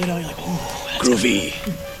the barrel, you know. You're like, oh, Groovy.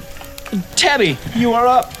 Tabby, you are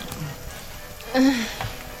up.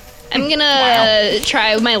 I'm gonna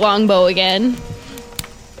try my longbow again.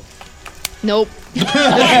 Nope.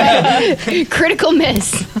 Critical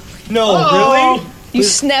miss. No, really? You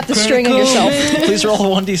snap the string on yourself. Please roll a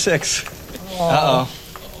 1d6. Uh-oh.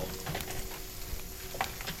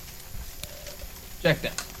 Check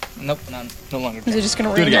that. Nope, no longer. Is it just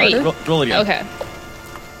gonna Do it rain again. harder? Roll it again. Okay.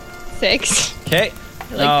 6. Okay.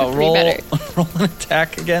 I like Now the 3 roll, better. roll an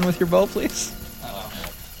attack again with your bow, please.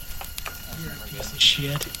 piece of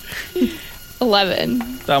shit.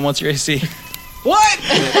 11. Dom, what's your AC? What?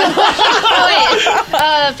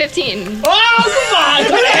 15. Oh, come on!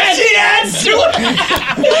 Come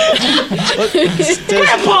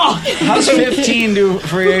Grandpa! How's 15 do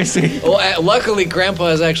for your AC? well, luckily, Grandpa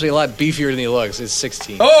is actually a lot beefier than he looks. It's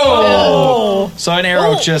 16. Oh! So an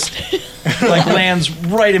arrow just like lands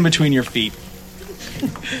right in between your feet.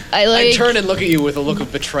 I I turn and look at you with a look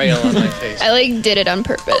of betrayal on my face. I did it on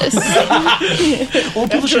purpose. Should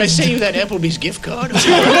I send you that Applebee's gift card?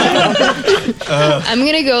 I'm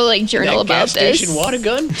gonna go journal about this. water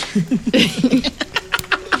gun?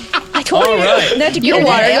 I told you right. not to get Your into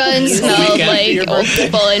water that. gun smelled Week after your like old birthday.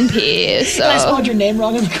 people and pee. So I spelled your name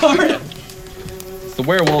wrong on the card. It's the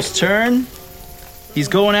werewolf's turn. He's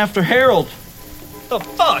going after Harold. The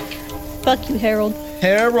fuck? Fuck you, Harold.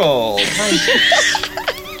 Harold. You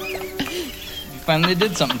finally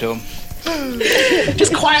did something to him.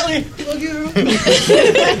 Just quietly.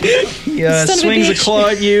 He Son of a swings a bitch. claw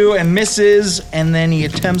at you and misses, and then he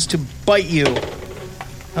attempts to bite you.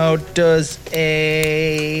 How does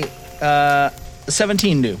a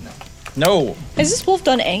 17 do? No. Has this wolf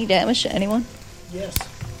done any damage to anyone? Yes.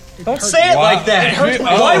 Don't say it like that.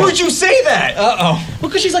 Why would you say that? Well,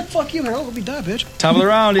 because she's like, fuck you, Harold. We'll be dead, bitch. Top of the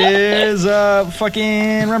round is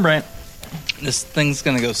fucking Rembrandt. This thing's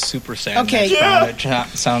gonna go super sad. Okay. Next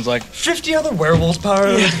round, it sounds like 50 other werewolves power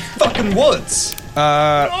in the fucking woods.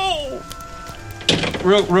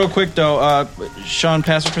 Real quick though, Sean,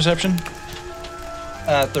 passive perception.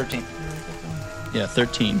 13. Yeah,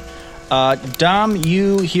 13. Dom,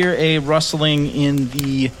 you hear a rustling in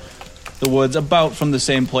the woods, about from the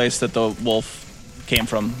same place that the wolf came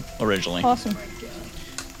from originally. Awesome.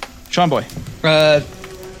 Sean boy.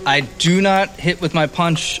 I do not hit with my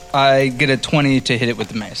punch. I get a 20 to hit it with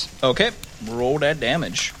the mace. Okay, roll that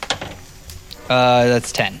damage.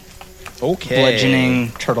 That's 10. Okay.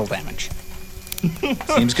 Bludgeoning turtle damage.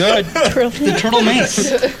 Seems good. The turtle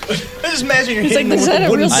mace. I just imagine you're hitting is that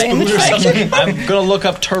a real damage? I'm gonna look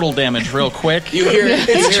up turtle damage real quick. You hear,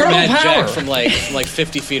 turtle Mad power. Jack from like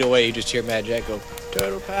 50 feet away. You just hear Mad Jack go,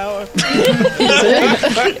 turtle power.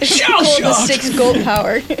 The 6 gold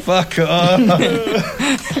power. Fuck up.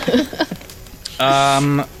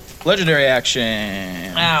 Legendary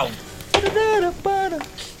action. Ow.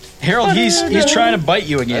 Harold, he's trying to bite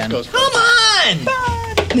you again. Goes, Come on!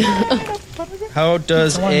 How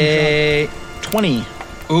does a 20?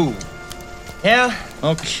 Ooh. Yeah.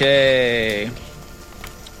 Okay.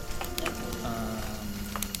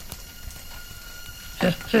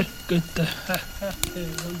 Good.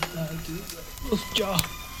 Jaw.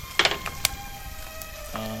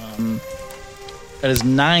 That is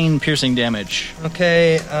 9 piercing damage.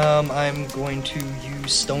 Okay, I'm going to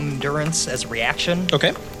use Stone Endurance as a reaction.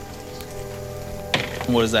 Okay.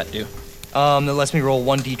 What does that do? That lets me roll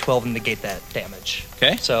 1d12 and negate that damage.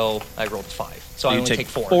 Okay. So I rolled 5. So I you only take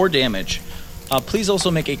 4. 4 damage. Please also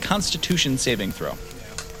make a Constitution saving throw.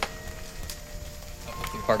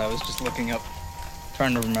 The part I was just looking up,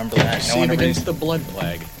 trying to remember that. No Save one ever against the blood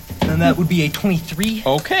plague. And that would be a 23.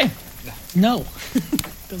 Okay. No.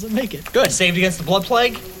 Doesn't make it. I Good. saved against the blood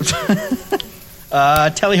plague.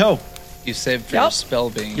 Tally ho. You saved for your spell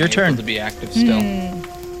being Your able turn. to be active still.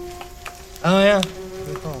 Oh, yeah.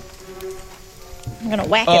 I'm gonna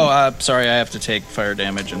whack him. Oh, sorry. I have to take fire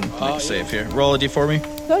damage and make a save here. Roll a d for me I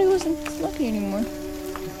thought he wasn't lucky anymore.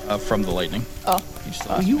 from the lightning. Oh, You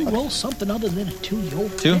still Will you roll something other than a 2, you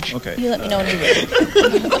old 2? bitch? Okay. you let me know when you're ready.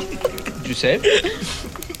 Did you save?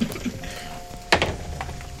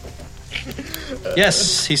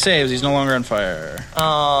 Yes, he saves. He's no longer on fire.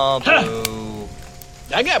 Oh, boo.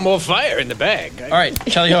 I got more fire in the bag. All right,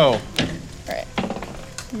 Tally ho. Alright.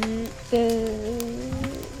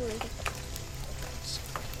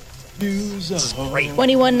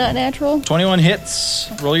 21 not natural. 21 hits.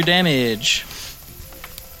 Roll your damage.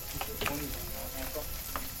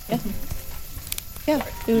 Yeah.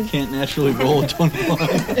 Dude. Can't naturally roll a 21.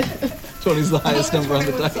 20's the highest number on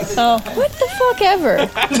the dice. Oh, what the fuck ever,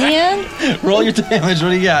 man. Roll your damage. What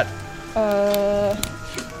do you got?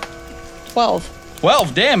 12.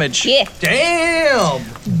 12 damage. Yeah. Damn!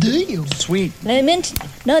 Damn. Sweet. And I meant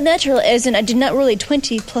not natural, as in I did not roll a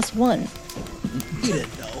 20 plus 1. You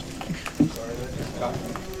didn't know.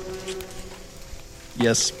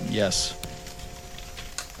 Yes, yes.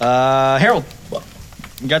 Harold,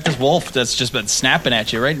 you got this wolf that's just been snapping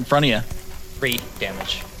at you right in front of you. 3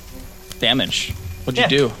 damage. Damage. What'd Yeah.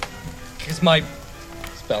 you do? Because my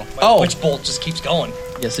Spell. witch bolt just keeps going.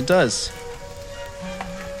 Yes, it does.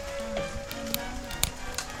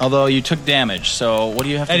 Although you took damage, so what do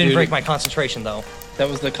you have to I do? didn't break to- my concentration, though. That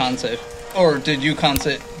was the con save. Or did you con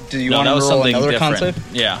save? Did you No, want that to was roll something another con different.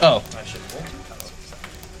 save? Yeah. Oh,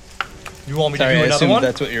 You want me sorry. to I do another assumed one?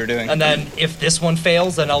 that's what you were doing. And then if this one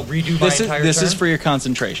fails, then I'll redo my entire This turn? is for your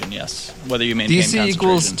concentration, yes. Whether you maintain DC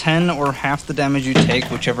equals concentration. 10 or half the damage you take,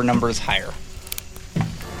 whichever number is higher.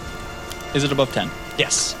 Is it above 10?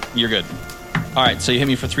 Yes, You're good. All right, so you hit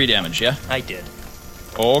me for 3 damage, yeah? I did.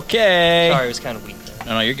 Okay. Sorry, I was kind of weak there.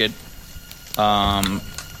 No, you're good.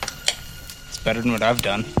 It's better than what I've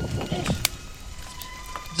done.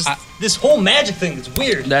 Just this whole magic thing is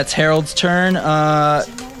weird. That's Harold's turn.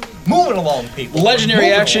 Moving along, people. Legendary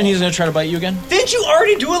Moving action. along. He's going to try to bite you again. Did you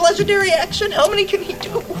already do a legendary action? How many can he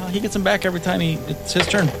do? He gets him back every time it's his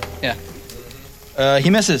turn. Yeah. He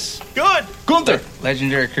misses. Good. Gunther.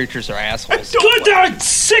 Legendary creatures are assholes. Good, I'm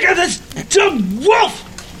sick of this dumb wolf!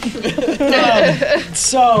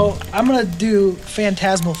 So, I'm going to do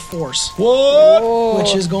Phantasmal Force, What?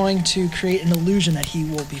 which is going to create an illusion that he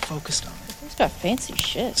will be focused on. He's got fancy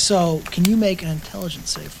shit. So, can you make an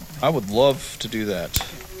intelligence save for me? I would love to do that.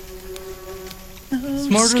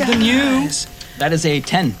 Smarter than you. Skies That is a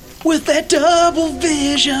 10. with that double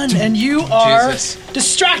vision, and you are Jesus.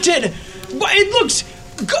 distracted. But it looks...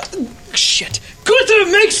 Shit.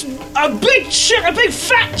 Gunther makes a big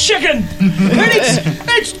fat chicken! And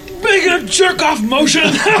it's making a jerk-off motion!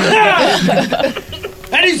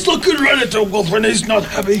 And he's looking right at the wolf and he's not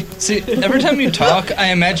happy. See, every time you talk, I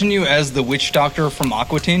imagine you as the witch doctor from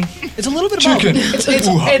Aqua Teen. It's a little bit about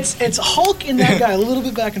it's Hulk and that guy, a little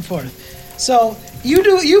bit back and forth. So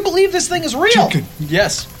you believe this thing is real?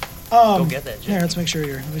 Yes. Go get that. Here, let's make sure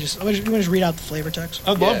you're. You want to just read out the flavor text?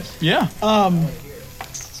 I'd love. Yeah.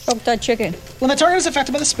 Smoke that chicken. When the target is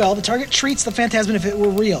affected by the spell, the target treats the phantasm as if it were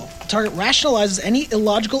real. The target rationalizes any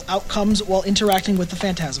illogical outcomes while interacting with the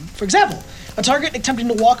phantasm. For example, a target attempting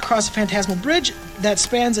to walk across a phantasmal bridge that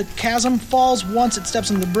spans a chasm falls once it steps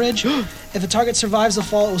on the bridge. If the target survives the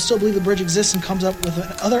fall, it will still believe the bridge exists and comes up with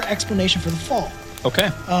another explanation for the fall. Okay.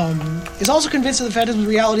 Is also convinced of the phantasm's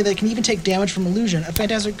reality that it can even take damage from illusion. A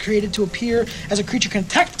phantasm created to appear as a creature can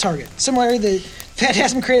attack the target. Similarly, the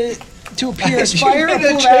phantasm created to appear as fire, a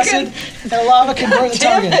pool of acid, and a lava can burn the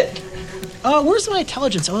target. Where's my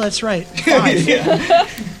intelligence? Oh, that's right.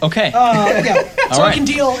 5. Okay. Yeah. So right. I can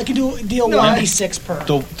deal 1d6 per.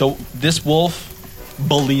 This wolf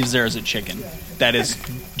believes there's a chicken that is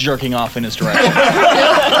jerking off in his direction.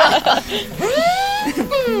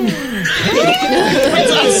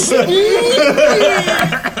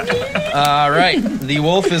 All right. The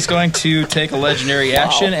wolf is going to take a legendary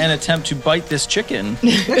action and attempt to bite this chicken.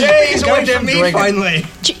 Hey, he's away from me finally.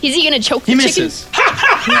 Is he gonna choke He the chicken? misses.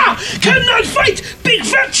 Cannot fight big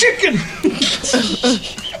fat chicken!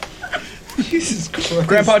 Jesus Christ.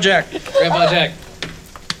 Grandpa Jack. Grandpa Jack.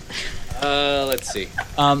 Let's see.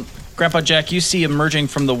 Grandpa Jack, you see emerging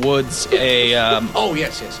from the woods Oh,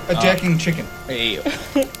 yes. Attacking chicken.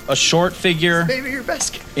 a short figure Maybe your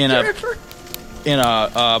best. in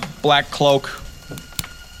a black cloak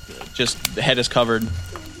just the head is covered.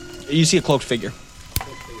 You see a cloaked figure.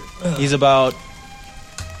 He's about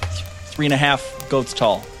 3.5 goats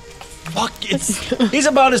tall. Fuck, He's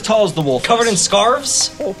about as tall as the wolf. covered in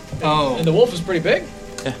scarves. Oh, And the wolf is pretty big.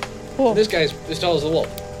 Yeah. This guy's as tall as the wolf.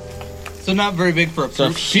 so not very big for a So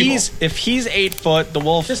if he's 8 foot, the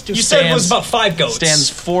wolf You said it was about 5 goats. stands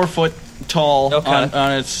 4 foot tall Okay.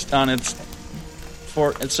 on its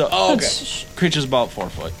four. And so Oh, okay. creature's about 4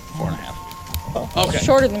 foot, 4.5. Okay.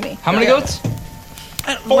 Shorter than me. How many goats?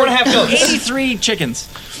 4.5 goats. 83 chickens.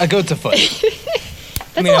 A goat's a foot.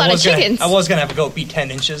 That's a lot of chickens. I was gonna have a goat be 10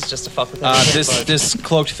 inches just to fuck with it. This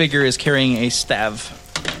cloaked figure is carrying a staff.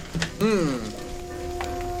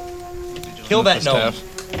 Kill that gnome.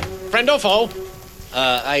 Friend or foe?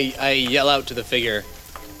 I yell out to the figure,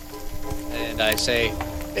 and I say,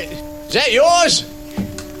 "Is that yours?"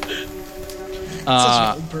 Such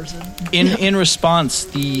an old person. In response,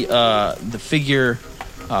 the figure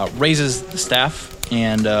raises the staff,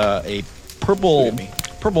 and a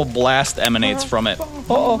purple blast emanates from it,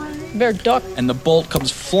 Bear duck. and the bolt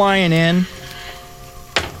comes flying in,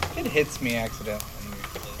 It hits me accidentally.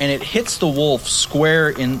 and it hits the wolf square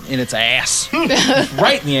in its ass,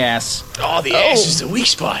 right in the ass, Oh, the ass is the weak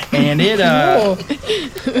spot. and it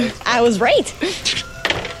I was right.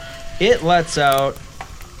 it lets out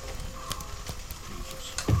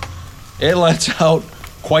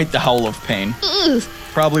quite the howl of pain.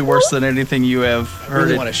 Probably worse than anything you have I heard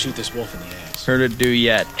really it want to shoot this wolf in the ass. heard it do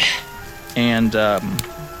yet, and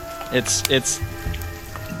it's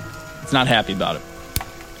not happy about it.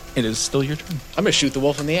 It is still your turn. I'm gonna shoot the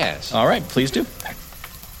wolf in the ass. All right, please do. Or do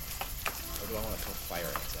I want to throw fire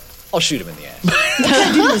at his ass? I'll shoot him in the ass.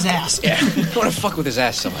 Can't do his ass. Yeah, I want to fuck with his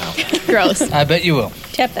ass somehow. Gross. I bet you will.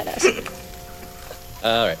 Tap that ass.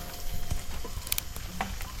 All right.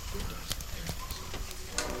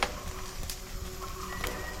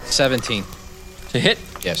 $17. To hit,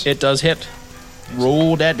 Yes. it does hit.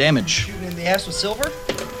 Roll that damage. Shooting in the ass with silver?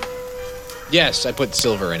 Yes, I put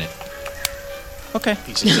silver in it. Okay.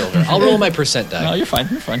 Piece of silver. I'll roll my percent die. No, you're fine.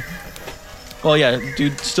 You're fine. Well, yeah,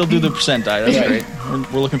 dude, still do the percent die. That's great.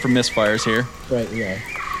 We're looking for misfires here. Right, yeah.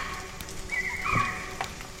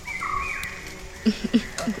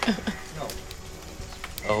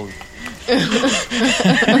 Oh.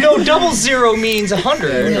 No, double zero means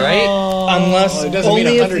 100, right? Unless it doesn't mean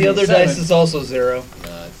Only if the other 107. dice is also 0.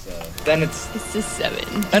 No, it's, then it's This is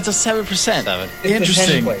 7. That's a 7%. the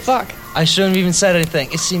Interesting. 10th place. Fuck. I shouldn't have even said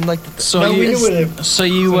anything. It seemed like the So No, we you, knew what it- so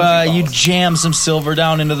you you jam some silver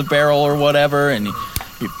down into the barrel or whatever, and you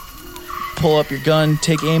pull up your gun,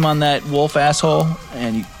 take aim on that wolf asshole,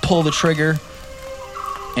 and you pull the trigger,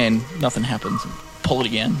 and nothing happens. Pull it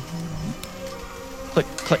again. Click,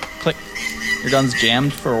 click, click. Your gun's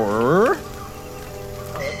jammed for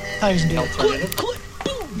I was doing click, click.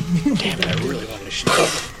 damn it, I really wanted to shoot him.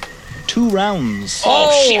 2 rounds.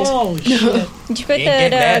 Oh shit! Did you put You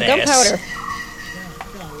ain't that getting that gunpowder?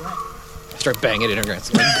 I start banging it in her guts.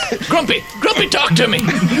 Grumpy! Grumpy, talk to me!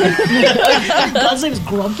 God's name's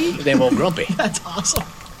Grumpy. They won't Grumpy. That's awesome.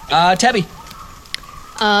 Tabby.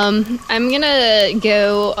 I'm gonna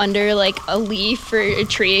go under like a leaf or a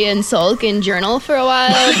tree and sulk and journal for a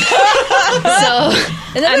while. So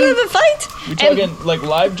In the middle of a fight? You talking like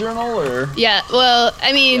live journal or? yeah, well,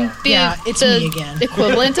 I mean, Yeah, it's the me again.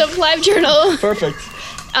 equivalent of live journal. Perfect.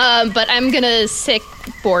 But I'm gonna sick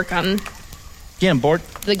Bork on Get him, Bork.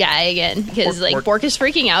 the guy again because Bork, like Bork. Bork is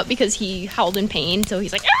freaking out because he howled in pain, so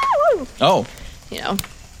he's like, "Ah!" Oh, You know,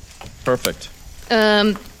 perfect.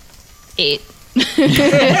 8.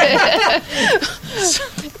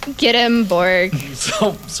 Get him, Bork.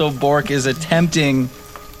 So Bork is attempting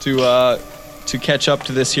to catch up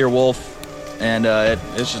to this here wolf, and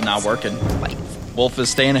it's just not working. Wolf is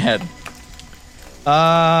staying ahead.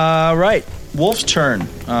 Right. Wolf's turn.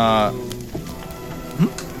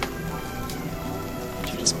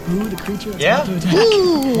 Just boo the creature that's Yeah. about to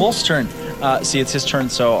attack. Wolf's turn. See, it's his turn,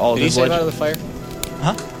 so all of Did he his save out of the fire?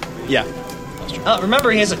 Yeah. Remember,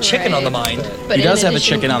 he has a chicken on the mind. But He in does have a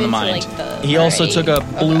addition, chicken on the into, mind. like, the- He also Right. took a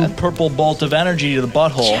blue-purple bolt of energy to the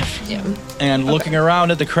butthole, Yeah. and looking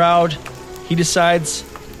around at the crowd, he decides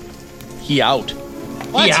he out.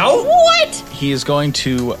 He out? What? He is going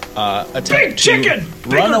to attempt Big to chicken!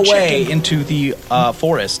 run Bigger away chicken! into the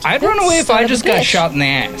forest. I'd run away if Son I of a just got bitch. shot in the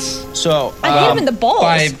ass. So I hit him in the balls.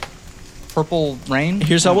 By purple rain?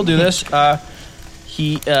 here's how we'll do this.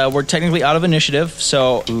 We're technically out of initiative,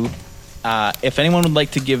 so if anyone would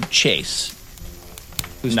like to give chase,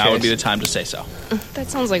 now would be the time to say so.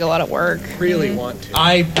 That sounds like a lot of work. Really want to.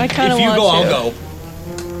 I kinda If you want go, I'll to. go.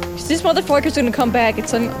 This motherfucker's gonna come back at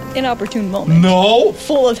some inopportune moment. No.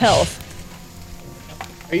 Full of health.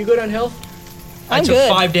 Are you good on health? I I'm took good.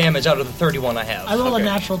 5 damage out of the 31 I have. I roll Okay. a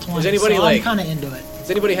natural 20, Does anybody, so like- I'm kind of into it.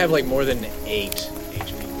 Does anybody have like more than 8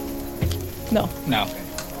 HP? No. No.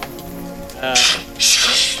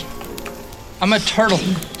 I'm a turtle.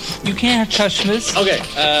 You can't touch this. Okay,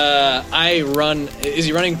 I run. Is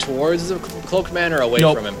he running towards the cloaked man or away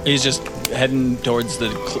Nope. from him? He's just heading towards the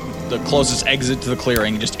closest exit to the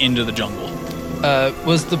clearing, just into the jungle.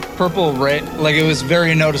 Was the purple ray like it was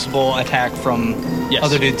very noticeable attack from Yes.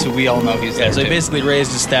 other dudes who we all know he's Yeah, there so he too. basically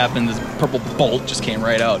raised his staff, and the purple bolt just came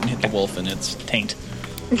right out and hit the wolf in its taint.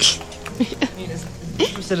 As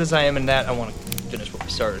interested as I am in that, I want to finish what we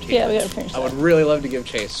started here. Yeah, we gotta finish I that. would really love to give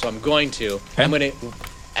chase, so I'm going to. Okay. I'm gonna.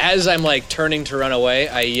 As I'm like turning to run away,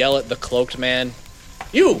 I yell at the cloaked man,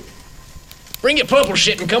 "You! Bring your purple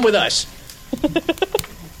shit and come with us."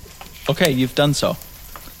 Okay, you've done so.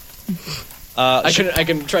 I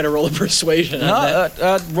can try to roll a persuasion on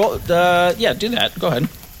that. Roll. Yeah, do that. Go ahead.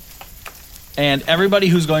 And everybody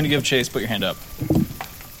who's going to give chase, put your hand up.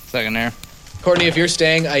 Second there. Courtney, if you're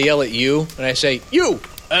staying, I yell at you and I say, "You!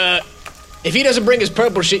 If he doesn't bring his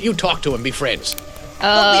purple shit, you talk to him. Be friends.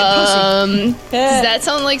 Does that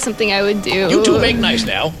sound like something I would do? You two make nice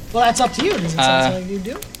now." Well, that's up to you. Does it sound like you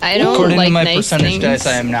do? I don't According like to my nice percentage things. dice,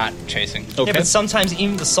 I am not chasing. Okay. Yeah, but sometimes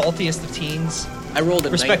even the saltiest of teens I rolled a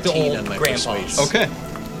respect the 19 old on my grandpas. persuasion. Okay.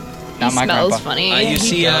 Not He my smells grandpa. funny. You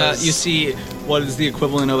see, does. you see what is the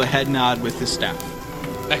equivalent of a head nod with his staff.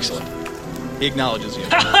 Excellent. He acknowledges you.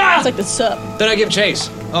 It's like the sup. Then I give chase.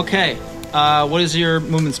 Okay. What is your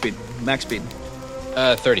movement speed? Max speed.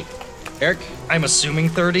 30. Eric? I'm assuming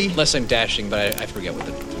 30. Unless I'm dashing, but I forget what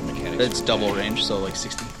the mechanics. It's double range, so like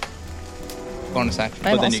 60. Bonus action.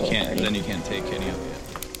 I'm But then you also can't. 30. Then you can't take any of it.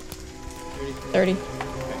 30.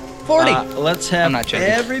 40. Let's have I'm not checking.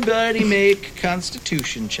 everybody make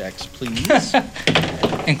Constitution checks, please.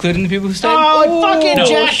 Including the people who stayed? Oh, fucking No.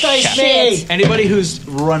 jackknife me! Anybody who's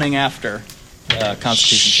running after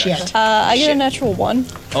Constitution checks. Shit. I get a natural 1.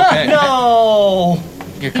 Okay. No!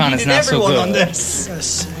 Your con is Needed not so everyone good. on this. Got a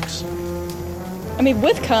 6. I mean,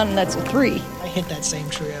 with con, that's a 3. I hit that same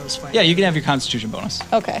tree I was fighting. Yeah, you can have your Constitution bonus.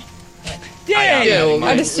 Okay. Yeah,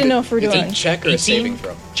 I just didn't know if we're It's doing. a check or a 18? saving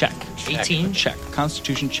throw. Check. 18? Check.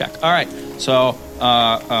 Constitution check. All right. So,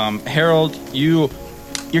 Harold, you're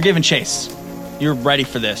giving chase. You're ready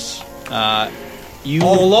for this. You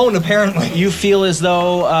All alone, apparently. you feel as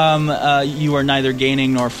though you are neither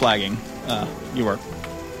gaining nor flagging. You are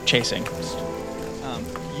chasing.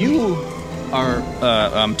 You are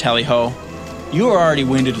Tally Ho. You are already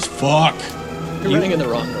winded as fuck. You're running in the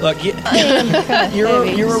wrong direction. Look, I am kind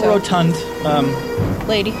of you're a rotund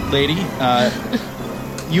lady. lady.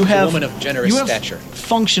 You have woman of generous you have stature.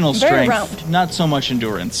 functional Very strength, round. not so much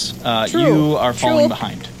endurance. True. You are falling True.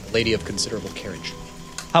 behind. Lady of considerable carriage.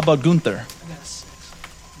 How about Gunther?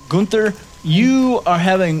 Gunther, you are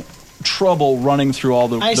having trouble running through all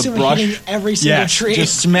the I assume I'm brush. hitting every single Yes, tree.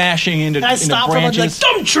 just smashing into, And I into stop from like, branches.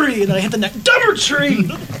 dumb tree, and then I hit the next dumber tree.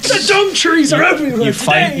 The dumb trees are everywhere.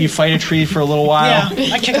 You fight a tree for a little while.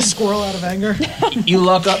 Yeah, I kick a squirrel out of anger. You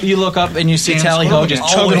look up, and you see Damn Tally Ho just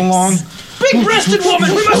squirrel, chugging along. Big-breasted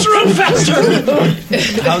woman, we must run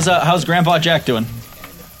faster. How's Grandpa Jack doing?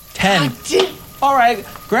 10. All right,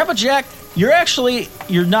 Grandpa Jack, you're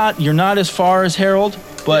not as far as Harold,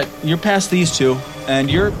 but you're past these two, and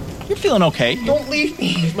you're feeling okay. Don't leave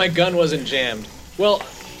me. If my gun wasn't jammed. Well,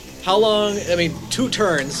 how long? I mean, 2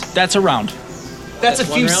 turns. That's a round. That's a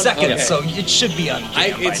One few round? seconds, Okay. so it should be on by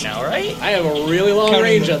now, right? I have a really long Counting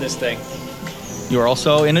range the- on this thing. You're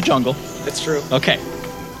also in a jungle. That's true. Okay.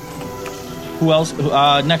 Who else?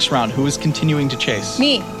 Next round. Who is continuing to chase?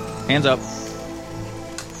 Me. Hands up.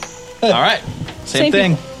 All right. Same Same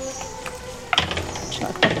thing.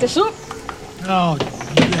 Fuck this up. Oh,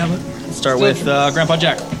 damn it. Start with Grandpa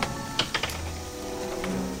Jack.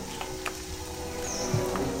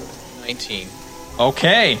 19.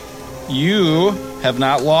 Okay. You have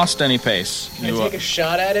not lost any pace. Can I take a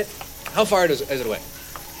shot at it? How far is it away?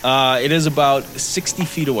 It is about 60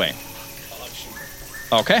 feet away.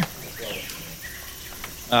 Okay.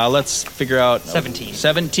 Let's figure out 17.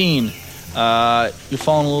 17. You're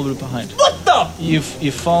falling a little bit behind. What the?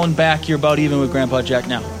 You've fallen back. You're about even with Grandpa Jack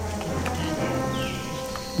now.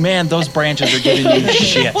 Man, those branches are giving you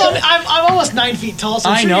shit. Well, I'm almost 9 feet tall, so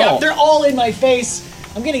I'm I sure know. they're all in my face.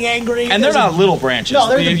 I'm getting angry. And they're There's not little branches. No,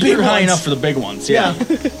 they're the You're big high ones. enough for the big ones. Yeah.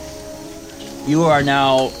 You are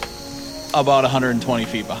now about 120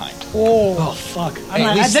 feet behind. Oh fuck! Hey,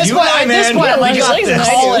 At at least this you point, and I, at this man. point, We like, got this.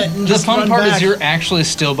 call it. And The just fun run part back. is you're actually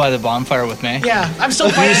still by the bonfire with me. Yeah, I'm still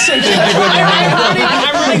fighting.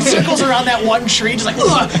 I'm running circles around that one tree, just like.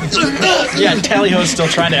 Yeah, Tallyho's still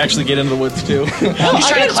trying to actually get into the woods too. He's I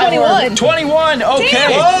trying to got climb over. 21. 21. Okay.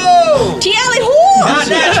 Damn. Whoa! Tiali,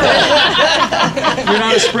 You're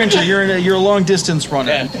not a sprinter. You're a long distance runner.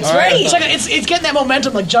 Yeah. All right. It's like it's getting that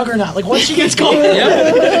momentum like Juggernaut. Like once she gets going.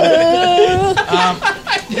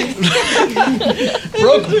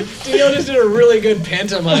 Dio just did a really good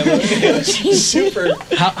pantomime. It was super.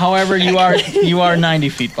 However, you are 90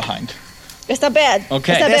 feet behind. It's not bad.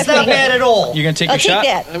 Okay. It's not That's bad not for me. bad at all. You're gonna take I'll your take shot.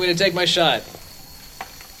 that. I'm going to take my shot.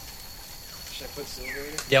 Should I put silver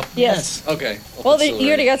in it? Yep. Yes. Okay. I'll Well, put silver you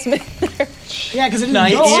already in. got some in there. Yeah, because it didn't No,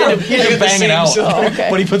 he go had up. to bang it out, Oh, okay.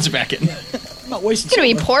 but he puts it back in. I'm not wasting. It's gonna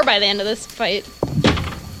be silver. poor by the end of this fight.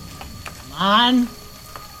 Come on.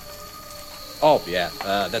 Oh, yeah.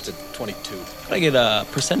 That's a 22. Could I get a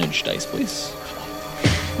percentage dice, please?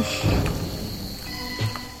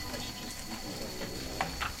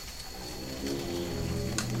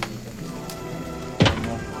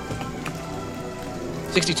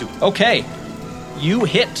 $62. Okay. You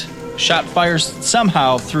hit. Shot fires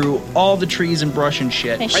somehow through all the trees and brush and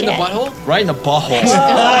shit. Hey, Right in the shit. butthole? Right in the butthole.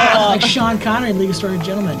 Like Sean Connery in League of Extraordinary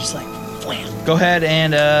Gentlemen, just like wham. Go ahead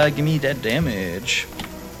and give me that damage.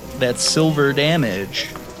 That silver damage.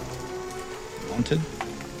 Wanted?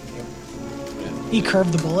 He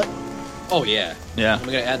curved the bullet. Oh, yeah. Yeah. I'm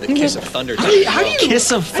going to add the Kiss of Thunder to it. How do you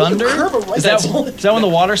Kiss of Thunder? curve it? Is that when the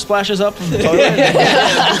water splashes up from the toilet?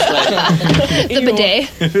 The bidet.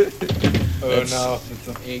 Oh no.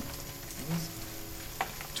 8,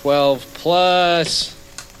 12 plus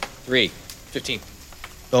 3. 15.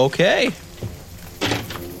 Okay.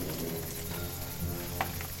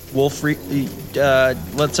 Wolf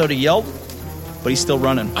lets out a yelp, but he's still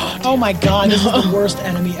running. Oh my god, this is the worst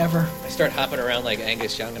enemy ever. I start hopping around like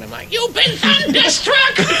Angus Young, and I'm like, "You've been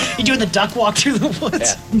thunderstruck!" You doing the duck walk through the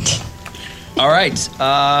woods? Yeah. All right.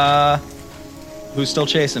 Who's still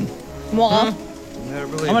chasing? Mwah.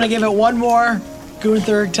 I'm gonna give it one more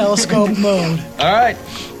Gunther telescope mode. All right.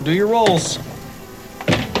 Do your rolls.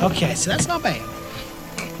 Okay, so that's not bad.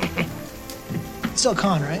 Still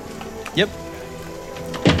con, right? Yep.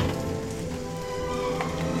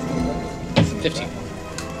 15.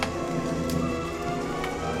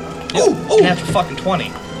 And after fucking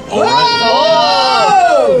 20.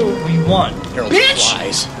 Oh! We won. Harold Bitch!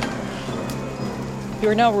 flies. You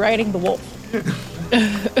are now riding the wolf.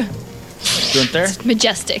 Gunther?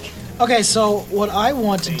 Majestic. Okay, so what I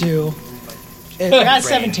want to do is I got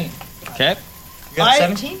 17. Okay. You got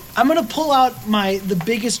 17? I'm gonna pull out the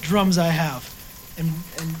biggest drums I have and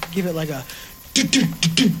give it like a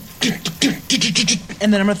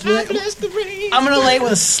and then I'm gonna lay it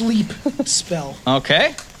with a sleep spell.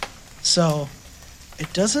 Okay. So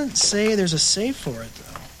it doesn't say there's a save for it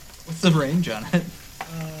though. What's the range on it?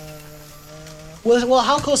 Well,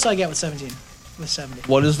 how close do I get with 17? With 70?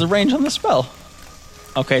 What is the range on the spell?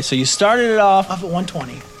 Okay, so you started it off. Off at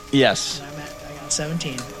 120. Yes. And I got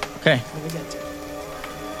 17. Okay. What do we get to?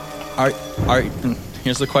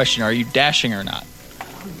 Here's the question: are you dashing or not?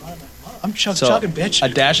 I'm So chugging, bitch. a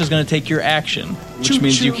dash is going to take your action, which Choo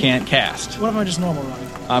means you choo. can't cast. What if I'm just normal running?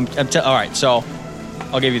 All right, so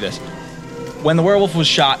I'll give you this. When the werewolf was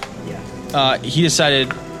shot, he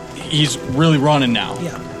decided he's really running now.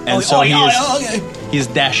 Yeah. And he's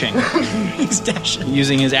dashing He's dashing.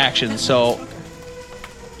 using his action. So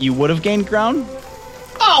you would have gained ground.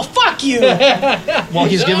 Oh, fuck you! Well,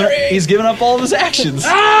 he's given up all of his actions to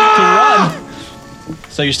run.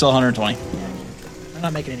 So you're still 120. I'm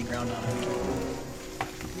not making any ground on it.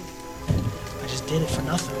 I just did it for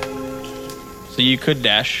nothing. So you could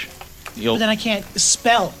dash. But then I can't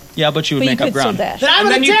spell. Yeah, but you would But you make up could still ground. dash. Then I'm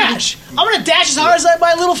gonna dash. I'm gonna dash as hard as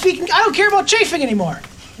my little feet can. I don't care about chafing anymore.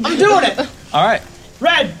 I'm doing it. All right,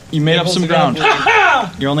 Red. you made up some ground.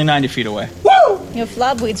 You're only 90 feet away. Woo! You know,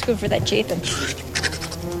 flabweed's good for that chafing.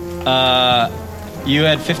 You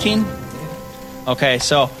had 15? Okay,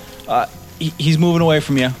 so he's moving away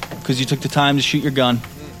from you because you took the time to shoot your gun.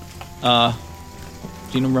 Do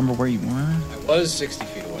you remember where you were? I was 60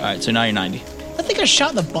 feet away. All right, so now you're 90. I think I shot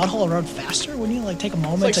in the butthole around faster. Wouldn't you take a It's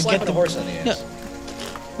moment like to slapping get the a horse on the ass. No.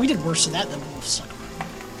 We did worse than that than wolves.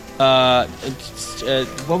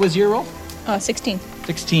 What was your roll? 16.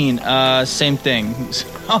 16. Same thing.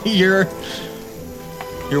 Oh, you're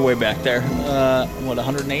way back there.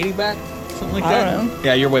 180 back? Something like I that? don't know.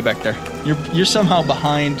 Yeah, you're way back there. You're somehow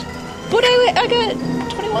behind. But I got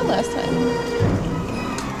 21 last time.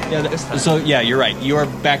 Yeah, so yeah, you're right. You are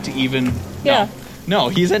back to even. Yeah. No. No,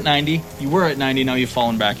 he's at 90. You were at 90. Now you've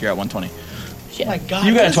fallen back. You're at 120. Oh my God!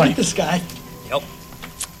 You got a let's 20. get this guy. Yep.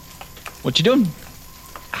 What you doing?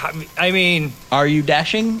 I mean, Are you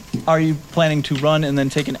dashing? Are you planning to run and then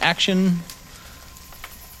take an action?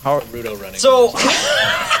 Rudo running. so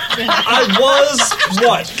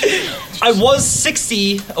I was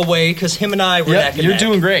 60 away because him and I were neck and you're neck.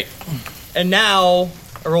 doing great. And now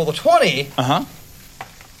I roll a 20, Uh-huh.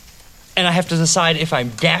 and I have to decide if I'm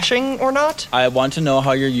dashing or not. I want to know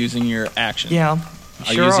how you're using your action. Yeah,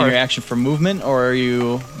 Are you using your action for movement, or are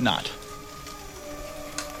you not?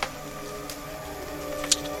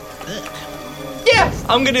 Yeah,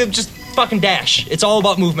 I'm gonna just fucking dash. It's all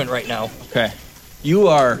about movement right now. Okay. You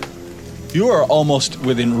are almost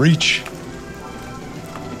within reach.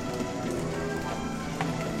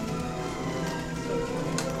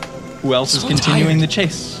 Who else is continuing the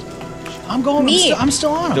chase? I'm going. Me. I'm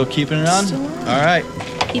still on him. Still keeping it on? Still on. All right.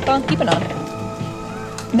 Keep on keeping on.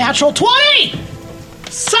 Natural 20.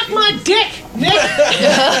 Suck my dick, Nick. All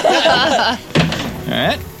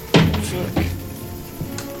right.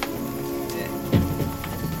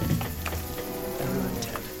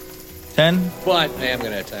 Ten. But I am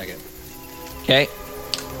going to attack it. Okay.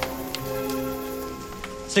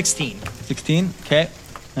 16. 16. Okay.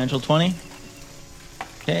 Natural 20.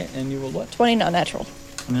 Okay. And you rolled what? 20 not natural.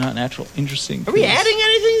 Not natural. Interesting. Are we adding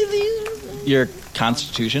anything to these? Your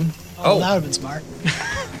constitution. Oh, that would have been smart.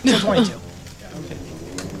 So 22.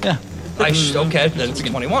 Yeah. Okay, then it's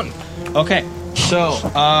 21. Okay. So,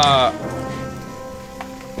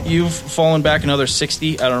 you've fallen back another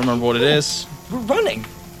 60. I don't remember what it is. We're running.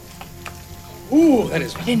 Ooh, that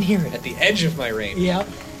is I didn't hear it. at the edge of my range, Yep.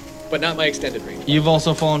 but not my extended range. You've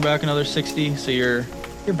also fallen back another 60, so you're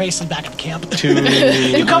You're basically back at the camp.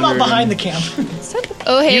 200. You come up behind the camp.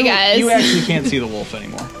 Oh, hey, you, guys. You actually can't see the wolf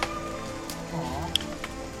anymore.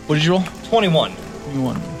 What did you roll? 21. You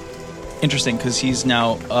won. Interesting, because he's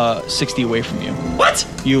now 60 away from you. What?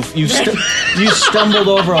 You stumbled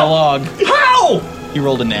over a log. How? You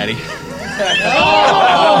rolled a natty.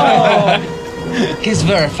 He's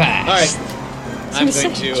very fast. All right. I'm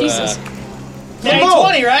going to. Jesus. Natty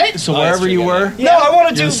 20, right? So Oh, that's wherever you true, were, No, I want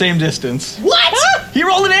to you're do. the same distance. What? He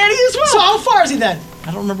rolled an natty as well. So how far is he then? I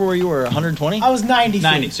don't remember where you were. 120? I was 90 feet.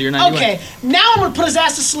 90, so you're 90 Okay, now I'm going to put his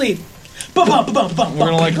ass to sleep. Bum, bum, bum, bum, bum, We're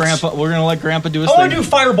gonna let bum. Grandpa. We're gonna let Grandpa do his I thing. want to do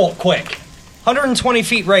firebolt quick. 120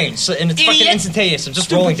 feet range, so, and it's fucking Idiot. instantaneous. I'm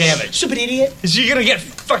just rolling damage. Stupid idiot. Is you're gonna get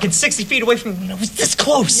fucking 60 feet away from me? I was this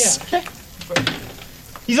close. Yeah.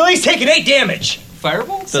 He's at least taking 8 damage.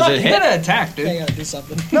 Firebolt? Does it You hit? gotta attack, dude. Yeah, you gotta do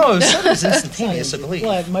something. No, it said it was instantaneous, I believe.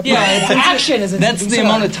 Well, my Yeah, action is That's the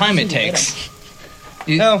amount of time it takes.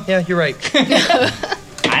 No, yeah, you're right.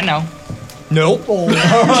 I know. Nope.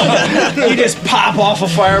 You just pop off a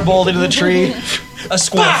firebolt into the tree. A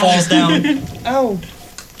squirrel falls down. Oh,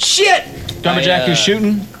 shit! Lumberjack, you're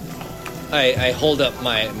shooting. I hold up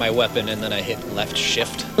my weapon and then I hit left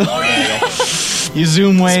shift. There you go. You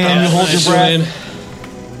zoom way in. You hold your breath.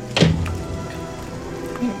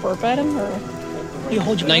 You burp at him, or You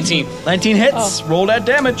hold your 19. 19 hits. Roll that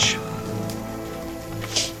damage.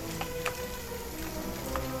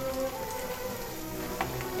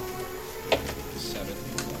 Seven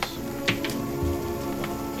plus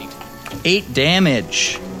 8. 8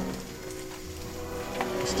 damage.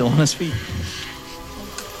 Still on his feet.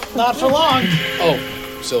 Not for long.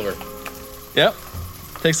 Oh, silver. Yep.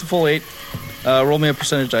 Takes the full 8. Roll me a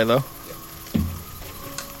percentage die though.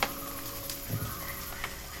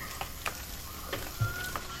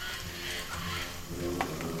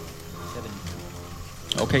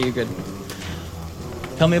 Okay, you're good.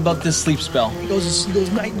 Tell me about this sleep spell. He goes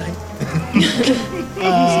night night.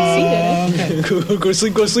 Go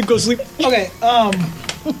sleep, go sleep, go sleep. Okay,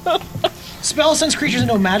 spell sends creatures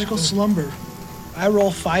into a magical slumber. I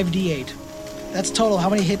roll 5d8. That's total how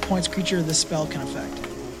many hit points creature this spell can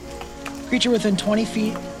affect. Creature within 20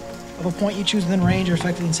 feet of a point you choose within range are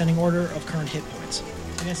affected in sending order of current hit points.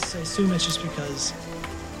 I guess I assume it's just because.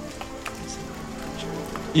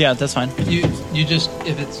 Yeah, that's fine. You just,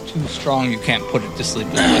 if it's too strong, you can't put it to sleep.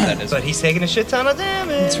 Is what that is. But he's taking a shit ton of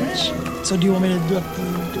damage. That's right. So do you want me to do it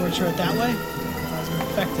that way? As an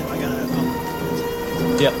effective, I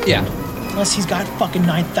gotta. Yep. Yeah. Unless he's got fucking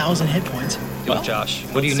 9,000 hit points. Do it, Josh.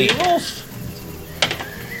 What do you See need? it rolls.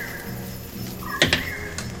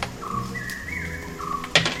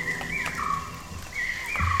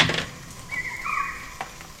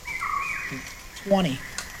 $20.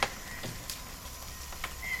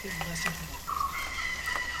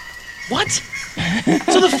 What?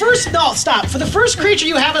 So the first stop. For the first creature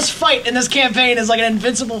you have us fight in this campaign is like an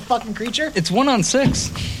invincible fucking creature. It's 1 on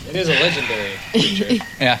 6. It is a legendary creature.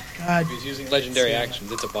 Yeah. God. If he's using legendary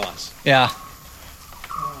actions, it's a boss. Yeah.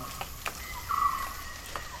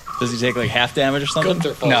 Does he take like half damage or something?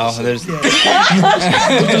 Gunther falls No, asleep. there's.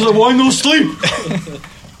 There's a why no sleep.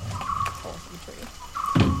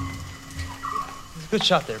 Good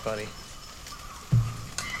shot there, buddy.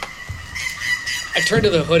 I turn to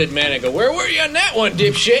the hooded man and go, "Where were you on that one,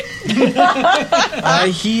 dipshit?"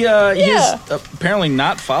 He is apparently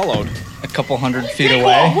not followed. A couple 100 feet away.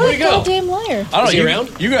 What Where'd a he go? goddamn liar. I don't Is he know.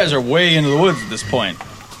 around? You guys are way into the woods at this point.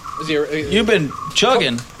 Is he? You've been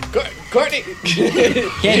chugging. Courtney,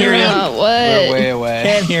 Can't hear you. What? We're way away.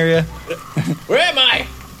 Can't hear you. where am I?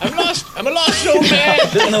 I'm lost. I'm a lost old man.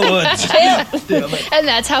 In the woods. And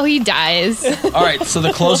that's how he dies. All right. So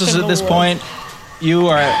the closest at this point, you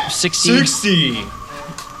are at 60. 60.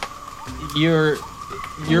 You're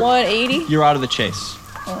 180. you're out of the chase.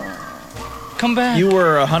 Come back. You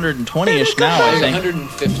were 120ish now, I I was think.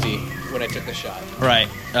 150 when I took the shot. Right.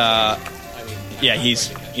 I mean, Yeah,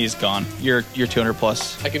 he's gone. You're 200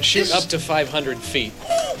 plus. I can shoot up to 500 feet,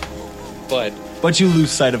 but But you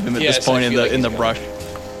lose sight of him at Yes, this point I in feel the like in the he's brush.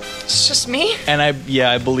 It's just me. And I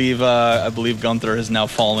believe Gunther has now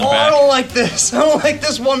fallen Oh, I back. don't like this. I don't like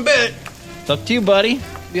this one bit. It's up to you, buddy.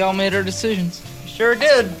 We all made our decisions. Sure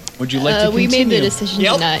did. Would you like to We continue? made the decision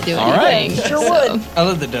Yep. to not do All right. anything. Sure so- would. I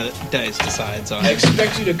let the dice decide. So I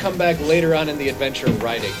expect you to come back later on in the adventure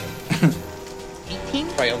riding. 18?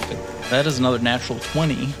 Triumphant. That is another natural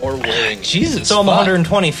 20. Or wearing. Jesus. So I'm fuck.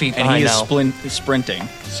 120 feet And behind he is now. sprinting.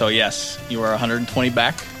 So yes, you are 120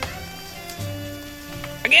 back.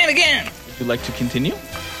 Again. Would you like to continue?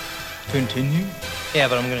 Continue. Yeah,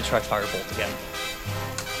 but I'm gonna try Firebolt again.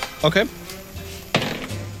 Okay.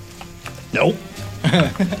 Nope.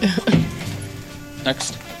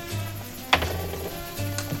 Next.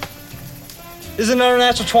 Is it another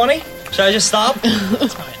natural 20? Should I just stop?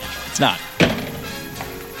 It's not.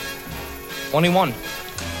 21.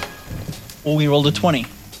 Well, we rolled a 20.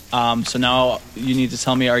 So now you need to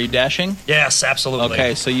tell me, are you dashing? Yes, absolutely.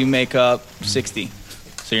 Okay, so you make up 60.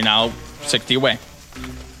 So you're now 60 away.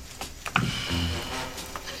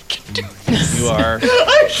 You are.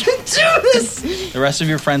 I can do this. The rest of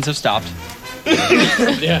your friends have stopped.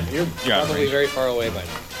 Yeah, you're Yeah, probably very far away by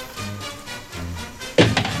now.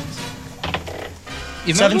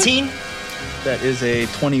 You remember? 17? That is a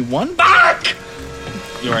 21. Fuck!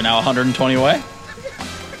 You are now 120 away.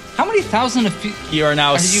 How many thousand of feet? You are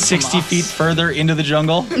now Are you from 60 us? feet further into the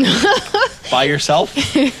jungle by yourself.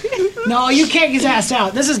 No, you can't get his ass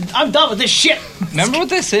out. I'm done with this shit. Remember what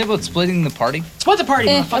they say about splitting the party? Split the party,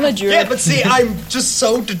 I'm a motherfucker. druid. Yeah, but see, I'm just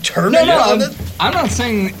so determined. I'm not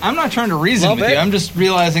saying. I'm not trying to reason Little with bit. you. I'm just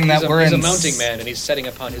realizing that we're He's in a mounting man, and he's setting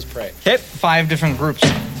upon his prey. 5 different groups.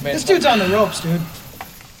 This dude's on the ropes, dude.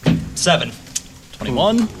 7.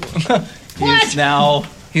 21. He is now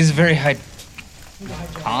He's very high.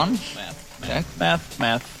 Con? math.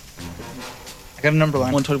 I got a number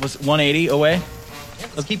line. 120 was 180 away.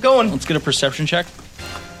 Let's keep going. Let's get a perception check.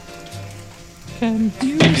 Can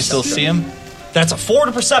you still see him? That's a 4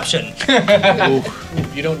 to perception. Ooh.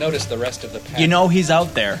 You don't notice the rest of the pack. You know he's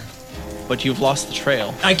out there, but you've lost the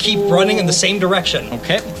trail. I keep running in the same direction.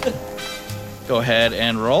 Okay. Go ahead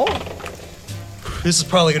and roll. This is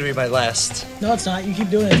probably going to be my last. No, it's not. You keep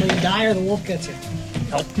doing it until you die or the wolf gets you.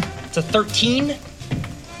 Nope. It's a 13.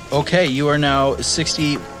 Okay, you are now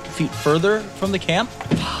 60 feet further from the camp.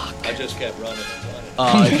 I just kept running and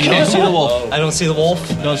running. You don't see the wolf. I don't see the wolf.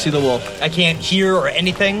 You don't see the wolf. I can't hear or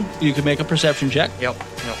anything. You can make a perception check. Yep.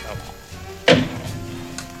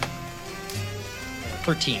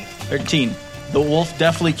 13. 13. The wolf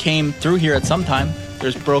definitely came through here at some time.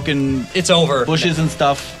 There's broken It's over. bushes and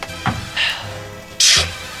stuff.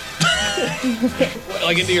 What,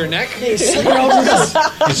 like into your neck?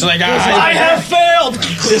 It's like, I have failed!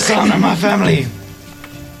 dishonor my family.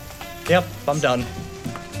 Yep, I'm done.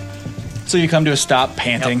 So you come to a stop,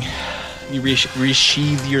 panting. You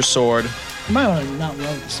resheathe your sword, You might want to not run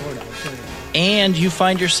with the sword out. Too. and you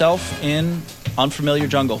find yourself in unfamiliar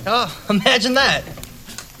jungle. Oh, imagine that.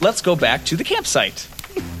 Let's go back to the campsite.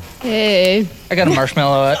 Hey. I got a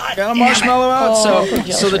marshmallow out. Got a marshmallow out, Oh, so poor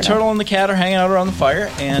Jill so the right turtle and the cat are hanging out around the fire,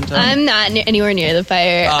 and I'm not anywhere near the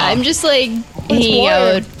fire. I'm just like hanging warm.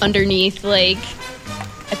 out underneath like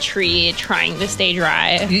a tree trying to stay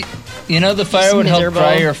dry. You know the fire would help miserable.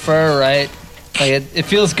 dry your fur, right? Like it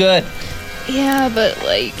feels good. Yeah, but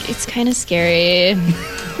like it's kind of scary.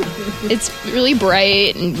 It's really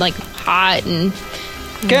bright and like hot and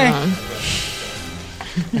Okay.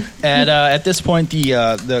 at this point,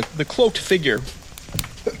 the cloaked figure,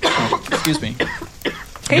 excuse me,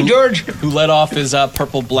 Hey George. who let off his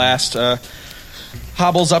purple blast. Hi,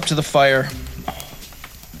 hobbles up to the fire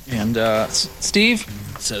and Steve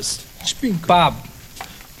says, Bob.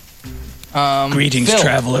 "Greetings, Phil.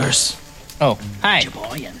 travelers." Oh, hi.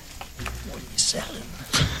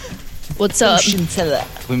 What's up?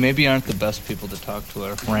 We maybe aren't the best people to talk to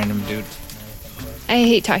a random dude. I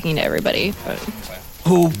hate talking to everybody, but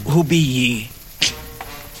Who be ye?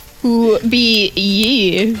 who be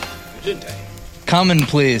ye? Come and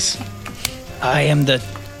please. I am the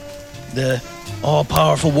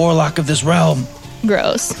all-powerful warlock of this realm.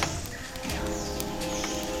 Gross.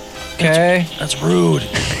 Okay. That's rude.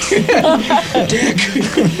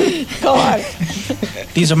 God.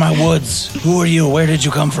 These are my woods. Who are you? Where did you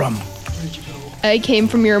come from? I came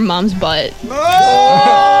from your mom's butt.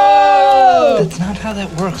 That's not how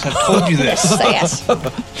that works. I've told you this. Sass.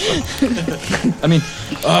 I mean,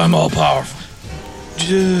 I'm all-powerful.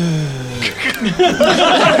 He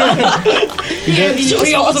opens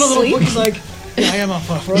a little book. He's like, I am a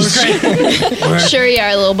Sure you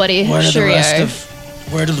are, little buddy. Sure you are.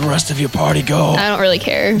 Where did the rest of your party go? I don't really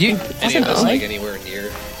care. Any of us like anywhere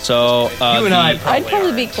near? So You and I I'd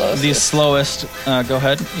probably be close. the slowest. Go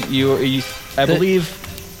ahead. You I believe.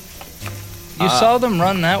 You saw them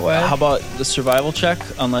run that way. How about the survival check?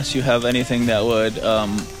 Unless you have anything that would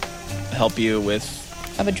help you with.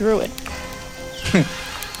 I'm a druid.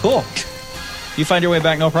 Cool. You find your way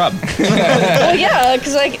back, no problem. Well, yeah,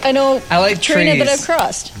 because I know I like terrain that trees. I've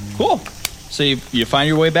crossed. Cool. So you find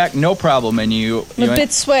your way back, no problem, and you. I'm a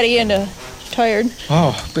bit sweaty and tired.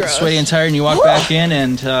 Oh, a bit sweaty and tired, and you walk back in,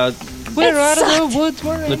 and We're out of the woods.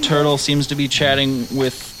 the turtle seems to be chatting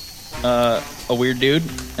with a weird dude,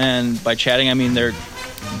 and by chatting I mean they're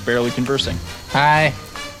barely conversing. Hi.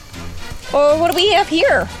 Oh, what do we have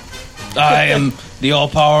here? I am the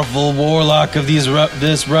all-powerful warlock of this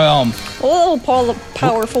realm. Oh,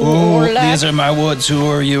 powerful Ooh, warlock. these are my woods. Who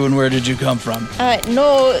are you, and where did you come from?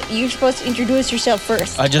 No, you're supposed to introduce yourself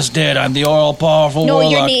first. I just did. I'm the all-powerful No,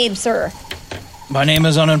 warlock. your name, sir. My name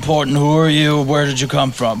is unimportant. Who are you? Where did you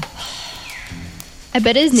come from? I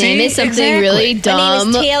bet his name is something exactly. really My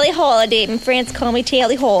dumb. name is Tally Holiday, and friends call me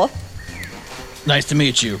Tally Hall. Nice to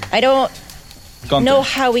meet you. I don't Gunther. know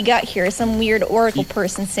how we got here. Some weird oracle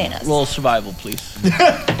person sent us. Roll survival, please.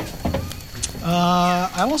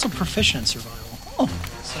 I'm also proficient in survival. Oh.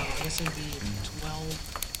 So I guess it'd be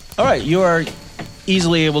 12. All right, you are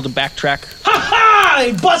easily able to backtrack. Ha!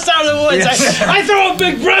 He busts out of the woods. I throw a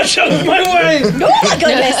big brush out of my way. Oh my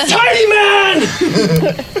goodness! Tiny man!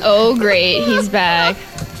 Oh, great. He's back.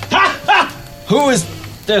 Who is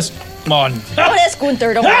this one? Oh, that's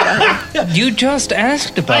Gunther. Don't worry about him. You just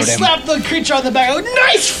asked I about him. slapped the creature on the back. I go,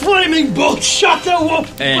 nice flaming bolt shot the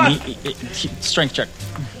wolf. And he strength check.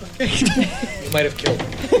 You might have killed him.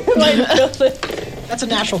 That's a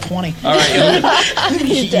natural 20. All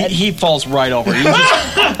right. he falls right over. He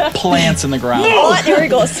just plants in the ground. Oh, there he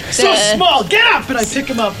goes. So small. Get up! And I pick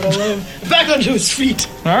him up and I let him back onto his feet.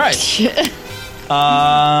 All right.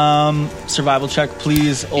 Survival check,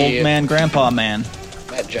 please, old Yeah. man, grandpa man.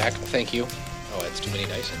 Matt Jack, thank you. Oh, that's too many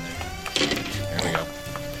dice in there. There we go.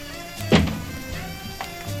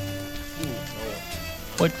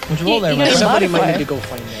 What'd you roll there, You man? got a Somebody might modifier. need to go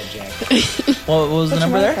find Matt Jack. What was the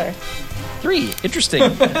number there? 3. Interesting.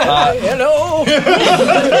 Hello!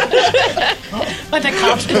 Like the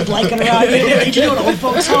cops put a blanket around you. You go to old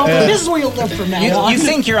folks' home. This is where you'll live from now on. You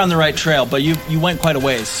think you're on the right trail, but you went quite a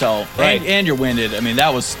ways, so Right. and you're winded. I mean,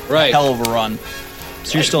 that was Right. a hell of a run.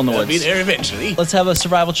 So you're still in the I'll be woods. there eventually. Let's have a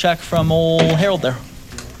survival check from old Harold there.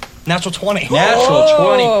 Natural 20. Natural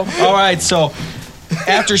 20. All right, so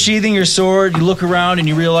after sheathing your sword, you look around and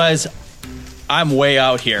you realize I'm way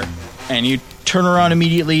out here. And you turn around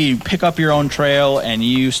immediately, you pick up your own trail, and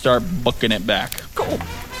you start booking it back. Cool.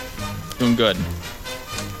 Doing good.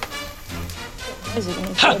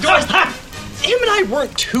 Him and I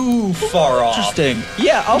weren't too far off. Interesting.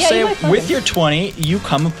 Yeah, I'll Yeah, say you might find with him. your 20, you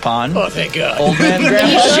come upon Oh, thank God. old man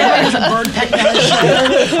grandpa.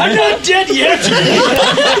 I'm not dead yet.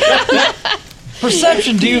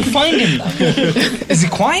 Perception, do you find him though? Is he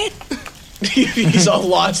quiet? He's all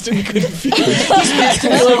lost and confused.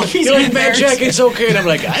 He's like, Matt Jack, it's okay. And I'm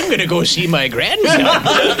like, I'm going to go see my grandson.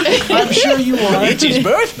 I'm sure you are. It's his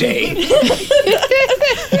birthday.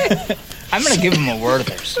 I'm gonna give him a word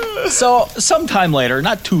there. So, sometime later,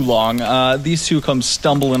 not too long, these two come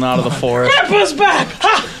stumbling out of the forest, Grandpa's back.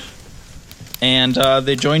 Ha! and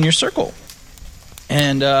they join your circle.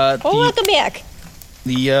 And Oh, welcome back.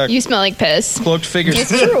 the You smell like piss. cloaked figures, It's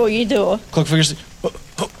true, you do. cloaked figures.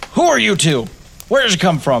 Who are you two? Where did you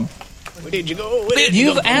come from? Where did you go? Where did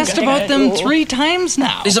You've you go? asked about them 3 times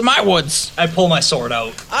now. These are my woods. I pull my sword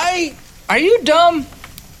out. Are you dumb?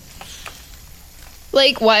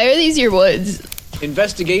 Like, why are these your woods?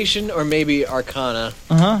 Investigation or maybe Arcana.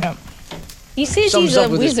 He says Sums he's up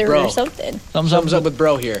a with his wizard bro. or something. Thumbs Thumbs up with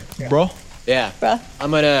bro here. bro. Yeah. Bruh.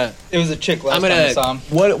 I'm gonna. It was a chick last I'm time I gonna- saw him.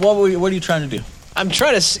 What are you trying to do? I'm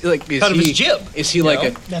trying to see, like. Is Cut him he, his jib. Is he like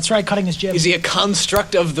a? That's right, cutting his jib. Is he a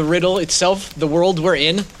construct of the riddle itself, the world we're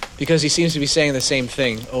in? Because he seems to be saying the same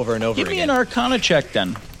thing over and over Give me again. an Arcana check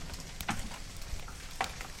then.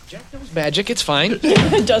 Jack knows magic. It's fine.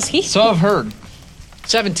 Does he? So I've heard.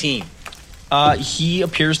 17. He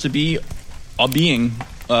appears to be a being,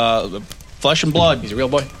 flesh and blood, He's a real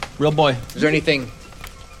boy. real boy. Is there anything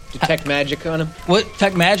detect magic on him? What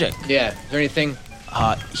tech magic? Yeah. Is there anything?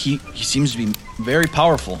 He seems to be very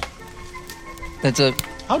powerful. That's a.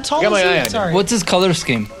 How tall I got is my eye he? on him. Sorry. What's his color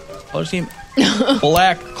scheme? Color scheme?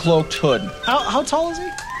 Black cloaked hood. How tall is he?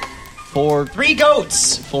 3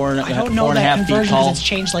 goats. Four and I don't know four and a that half feet conversion tall. because it's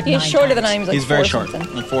changed like He's 9 shorter than times. I am. He's like He's very 4 short.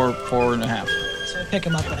 something. Like four and a half. So I pick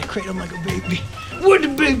him up and I crate him like a baby. What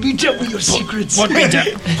did baby tell me your secrets? Put me down.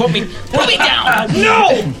 Put me down. No!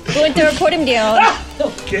 Gunther, put him down.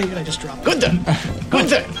 Okay, and I just drop him.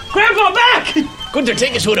 Gunther! Grandpa, back! Gunther,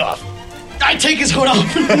 take his hood off. I take his hood off.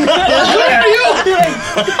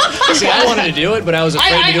 See, I wanted to do it, but I was afraid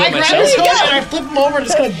to do it I grab myself. his hood and I flip him over and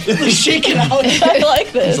just kind of shake it out. I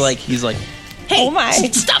like this. He's like. Oh my.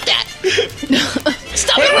 Stop that.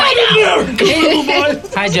 Stop Hey, it right right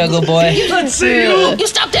here! Hi, Juggle Boy. Let's see you! now. You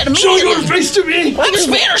stop that Show immediately. your face to me! I'm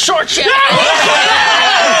Spanner Short Shot.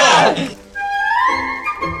 Bye.